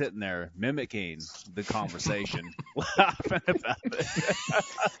I are sitting there mimicking the conversation, laughing about it.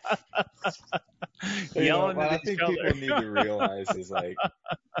 Yelling what I at each think other. people need to realize is like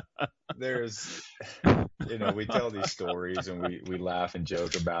there's we tell these stories and we laugh and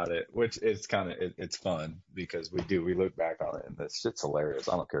joke about it, which is kind of it's fun because we look back on it and this shit's hilarious.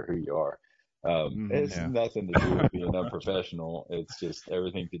 I don't care who you are. It's nothing to do with being unprofessional. It's just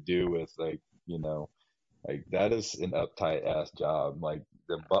everything to do with like that is an uptight ass job. Like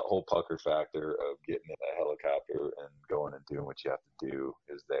the butthole pucker factor of getting in a helicopter and going and doing what you have to do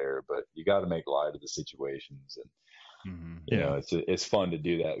is there, but you got to make light of the situations. And you know, it's fun to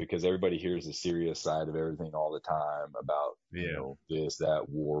do that because everybody hears the serious side of everything all the time about this, that,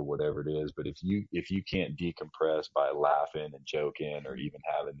 war, whatever it is. But if you can't decompress by laughing and joking or even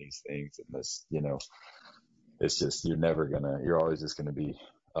having these things, and this, it's just you're always just gonna be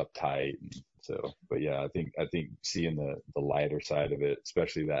uptight. So, but yeah, I think seeing the lighter side of it,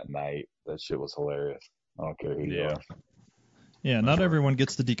 especially that night, that shit was hilarious. I don't care who you are. Yeah, not everyone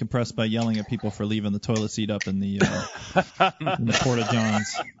gets to decompress by yelling at people for leaving the toilet seat up in the Porta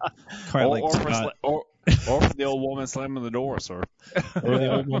Johns. Or for the old woman slamming the door, sir. Or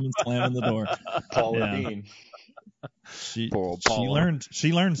the old woman slamming the door. Paula Dean. She Poor old Paula.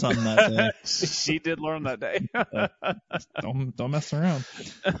 She learned something that day. She did learn that day. Don't mess around.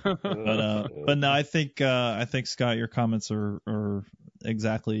 But no, I think Scott, your comments are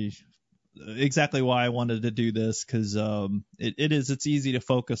exactly why I wanted to do this, because it's easy to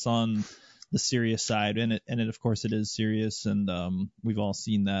focus on the serious side, and it of course it is serious, and we've all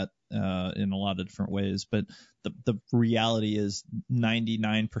seen that in a lot of different ways. But the reality is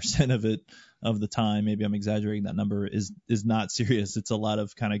 99% of the time, maybe I'm exaggerating that number, is not serious. It's a lot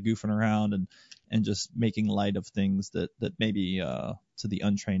of kind of goofing around and just making light of things that maybe to the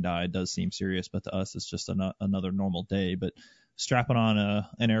untrained eye does seem serious, but to us it's just another normal day. But strapping on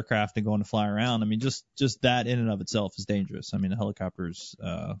an aircraft and going to fly around, I mean, just that in and of itself is dangerous. I mean, the helicopters,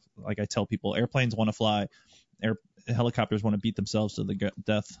 like I tell people, airplanes want to fly, helicopters want to beat themselves to the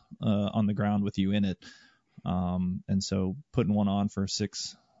death on the ground with you in it. And so putting one on for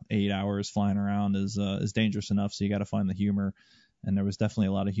 6-8 hours flying around is dangerous enough. So you got to find the humor, and there was definitely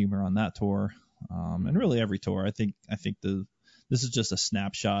a lot of humor on that tour, and really every tour. I think this is just a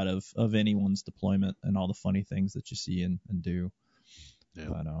snapshot of anyone's deployment and all the funny things that you see and do.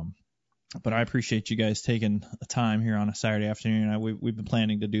 Yeah. But I appreciate you guys taking the time here on a Saturday afternoon. We've been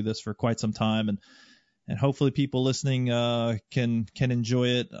planning to do this for quite some time, and hopefully people listening can enjoy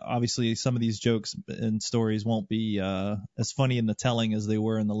it. Obviously, some of these jokes and stories won't be as funny in the telling as they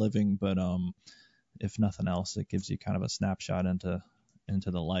were in the living, but if nothing else, it gives you kind of a snapshot into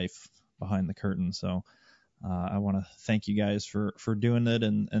the life behind the curtain. So I want to thank you guys for doing it,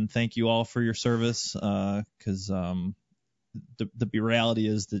 and thank you all for your service, because the reality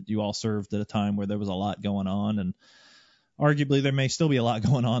is that you all served at a time where there was a lot going on, and arguably there may still be a lot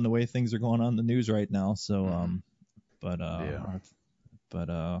going on the way things are going on in the news right now. So, but we'll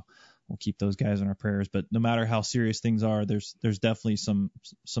keep those guys in our prayers. But no matter how serious things are, there's definitely some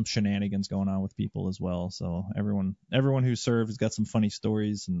shenanigans going on with people as well. So everyone who served has got some funny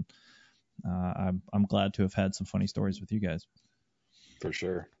stories, and I'm glad to have had some funny stories with you guys. For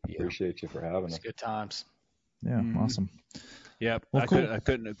sure. Appreciate you for having us. Good times. Yeah, awesome. Yep. Well, cool. I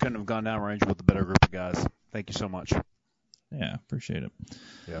couldn't have gone downrange with a better group of guys. Thank you so much. Yeah, appreciate it.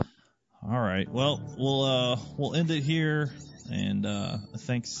 Yeah. All right. Well, we'll end it here, and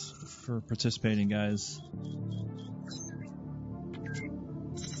thanks for participating, guys.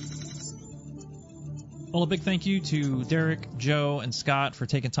 Well, a big thank you to Derek, Joe, and Scott for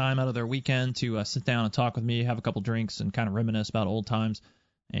taking time out of their weekend to sit down and talk with me, have a couple drinks, and kind of reminisce about old times.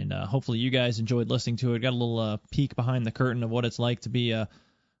 And hopefully you guys enjoyed listening to it. Got a little peek behind the curtain of what it's like to be a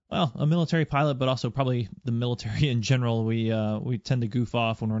military pilot, but also probably the military in general. We tend to goof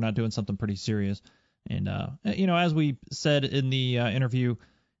off when we're not doing something pretty serious. And as we said in the interview,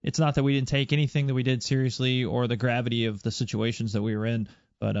 it's not that we didn't take anything that we did seriously or the gravity of the situations that we were in.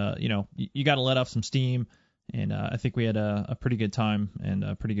 But, you got to let off some steam, and I think we had a pretty good time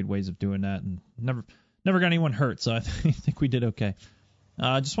and pretty good ways of doing that, and never got anyone hurt, so I think we did okay.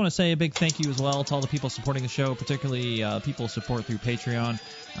 I just want to say a big thank you as well to all the people supporting the show, particularly people support through Patreon.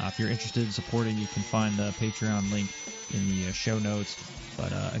 If you're interested in supporting, you can find the Patreon link in the show notes.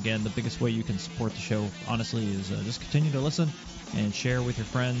 But, again, the biggest way you can support the show, honestly, is just continue to listen and share with your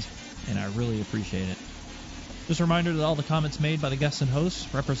friends, and I really appreciate it. Just a reminder that all the comments made by the guests and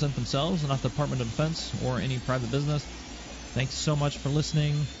hosts represent themselves and not the Department of Defense or any private business. Thanks so much for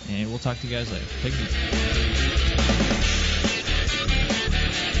listening, and we'll talk to you guys later. Take it easy.